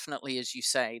me, definitely, as you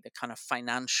say, the kind of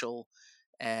financial,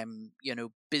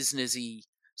 businessy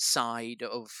side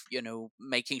of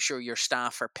making sure your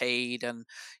staff are paid and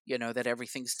that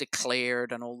everything's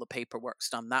declared and all the paperwork's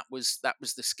done, that was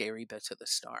the scary bit at the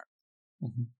start.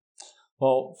 Mm-hmm.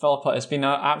 Well, Philippa, it's been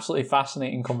an absolutely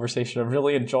fascinating conversation. I've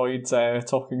really enjoyed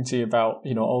talking to you about,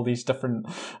 all these different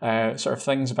sort of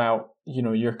things about,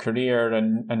 your career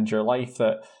and your life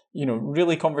that,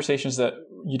 really conversations that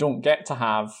you don't get to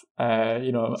have,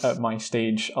 at my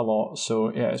stage a lot.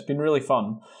 So, yeah, it's been really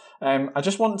fun. I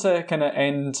just want to kind of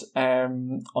end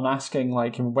on asking,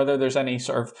 like, whether there's any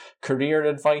sort of career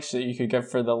advice that you could give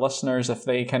for the listeners if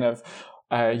they kind of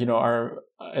are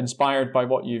inspired by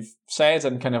what you've said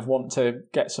and kind of want to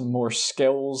get some more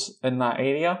skills in that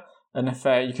area. And if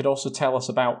you could also tell us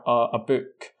about a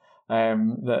book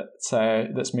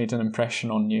that's made an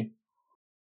impression on you.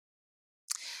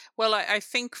 Well, I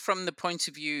think from the point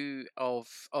of view of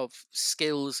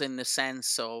skills in the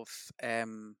sense of,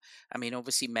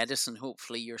 obviously medicine,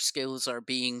 hopefully your skills are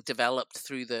being developed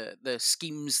through the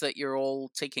schemes that you're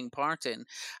all taking part in.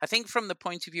 I think from the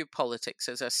point of view of politics,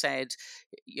 as I said,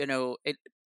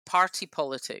 party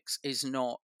politics is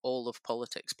not all of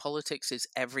politics. Politics is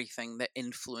everything that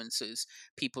influences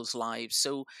people's lives.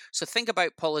 So think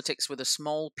about politics with a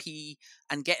small p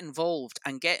and get involved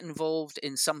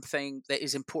in something that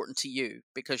is important to you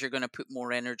because you're going to put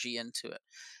more energy into it.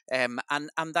 And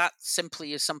that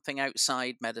simply is something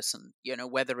outside medicine,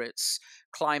 whether it's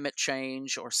climate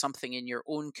change or something in your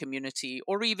own community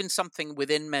or even something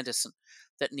within medicine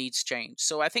that needs change.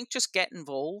 So I think just get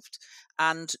involved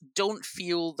and don't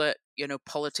feel that,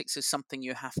 politics is something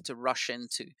you have to rush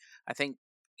into. I think,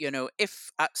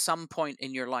 if at some point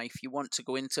in your life you want to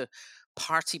go into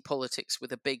party politics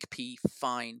with a big P,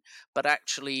 fine. But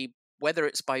actually, whether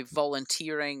it's by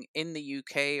volunteering in the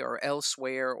UK or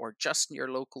elsewhere or just in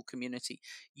your local community,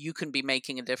 you can be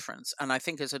making a difference. And I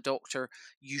think as a doctor,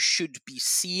 you should be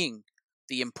seeing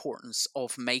the importance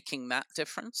of making that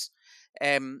difference.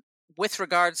 With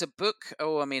regards a book,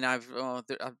 I'm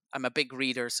a big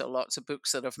reader, so lots of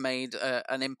books that have made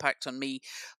an impact on me.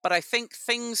 But I think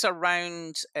things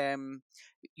around,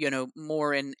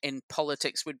 more in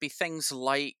politics would be things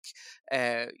like,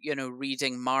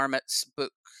 reading Marmot's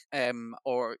book,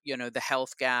 or, The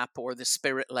Health Gap or The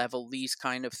Spirit Level, these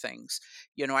kind of things.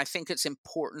 I think it's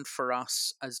important for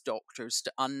us as doctors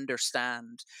to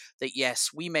understand that,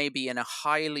 yes, we may be in a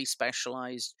highly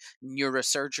specialized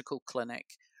neurosurgical clinic,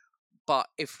 but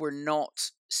if we're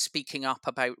not speaking up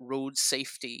about road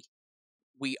safety,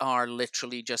 we are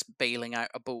literally just bailing out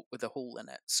a boat with a hole in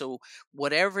it. So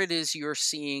whatever it is you're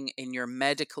seeing in your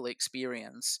medical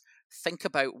experience, think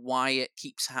about why it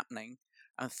keeps happening,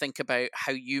 and think about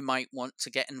how you might want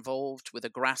to get involved with a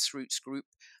grassroots group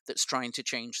that's trying to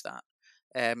change that.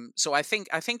 So I think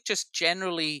just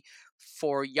generally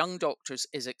for young doctors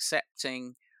is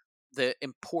accepting the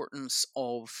importance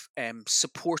of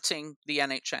supporting the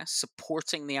NHS,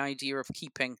 supporting the idea of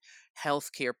keeping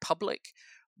healthcare public,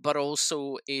 but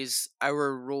also is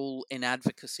our role in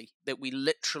advocacy, that we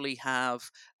literally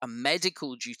have a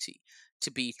medical duty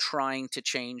to be trying to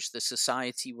change the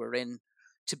society we're in,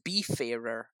 to be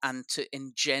fairer and to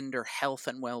engender health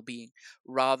and well-being,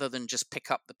 rather than just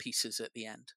pick up the pieces at the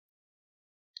end.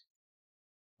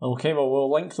 Okay, well,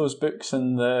 we'll link those books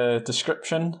in the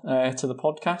description to the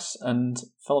podcast. And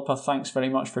Philippa, thanks very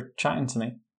much for chatting to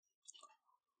me.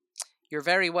 You're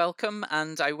very welcome,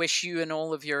 and I wish you and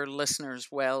all of your listeners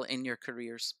well in your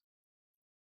careers.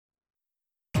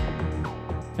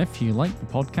 If you like the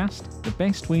podcast, the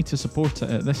best way to support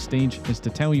it at this stage is to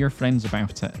tell your friends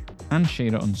about it and share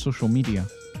it on social media.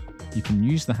 You can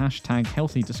use the hashtag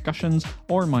Healthy Discussions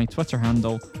or my Twitter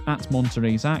handle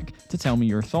 @MontereyZach to tell me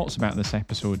your thoughts about this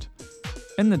episode.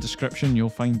 In the description, you'll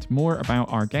find more about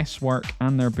our guests' work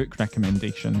and their book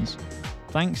recommendations.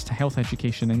 Thanks to Health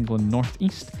Education England North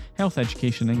East, Health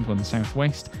Education England South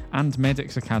West, and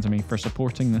Medics Academy for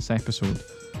supporting this episode.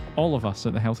 All of us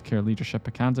at the Healthcare Leadership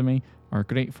Academy are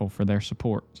grateful for their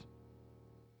support.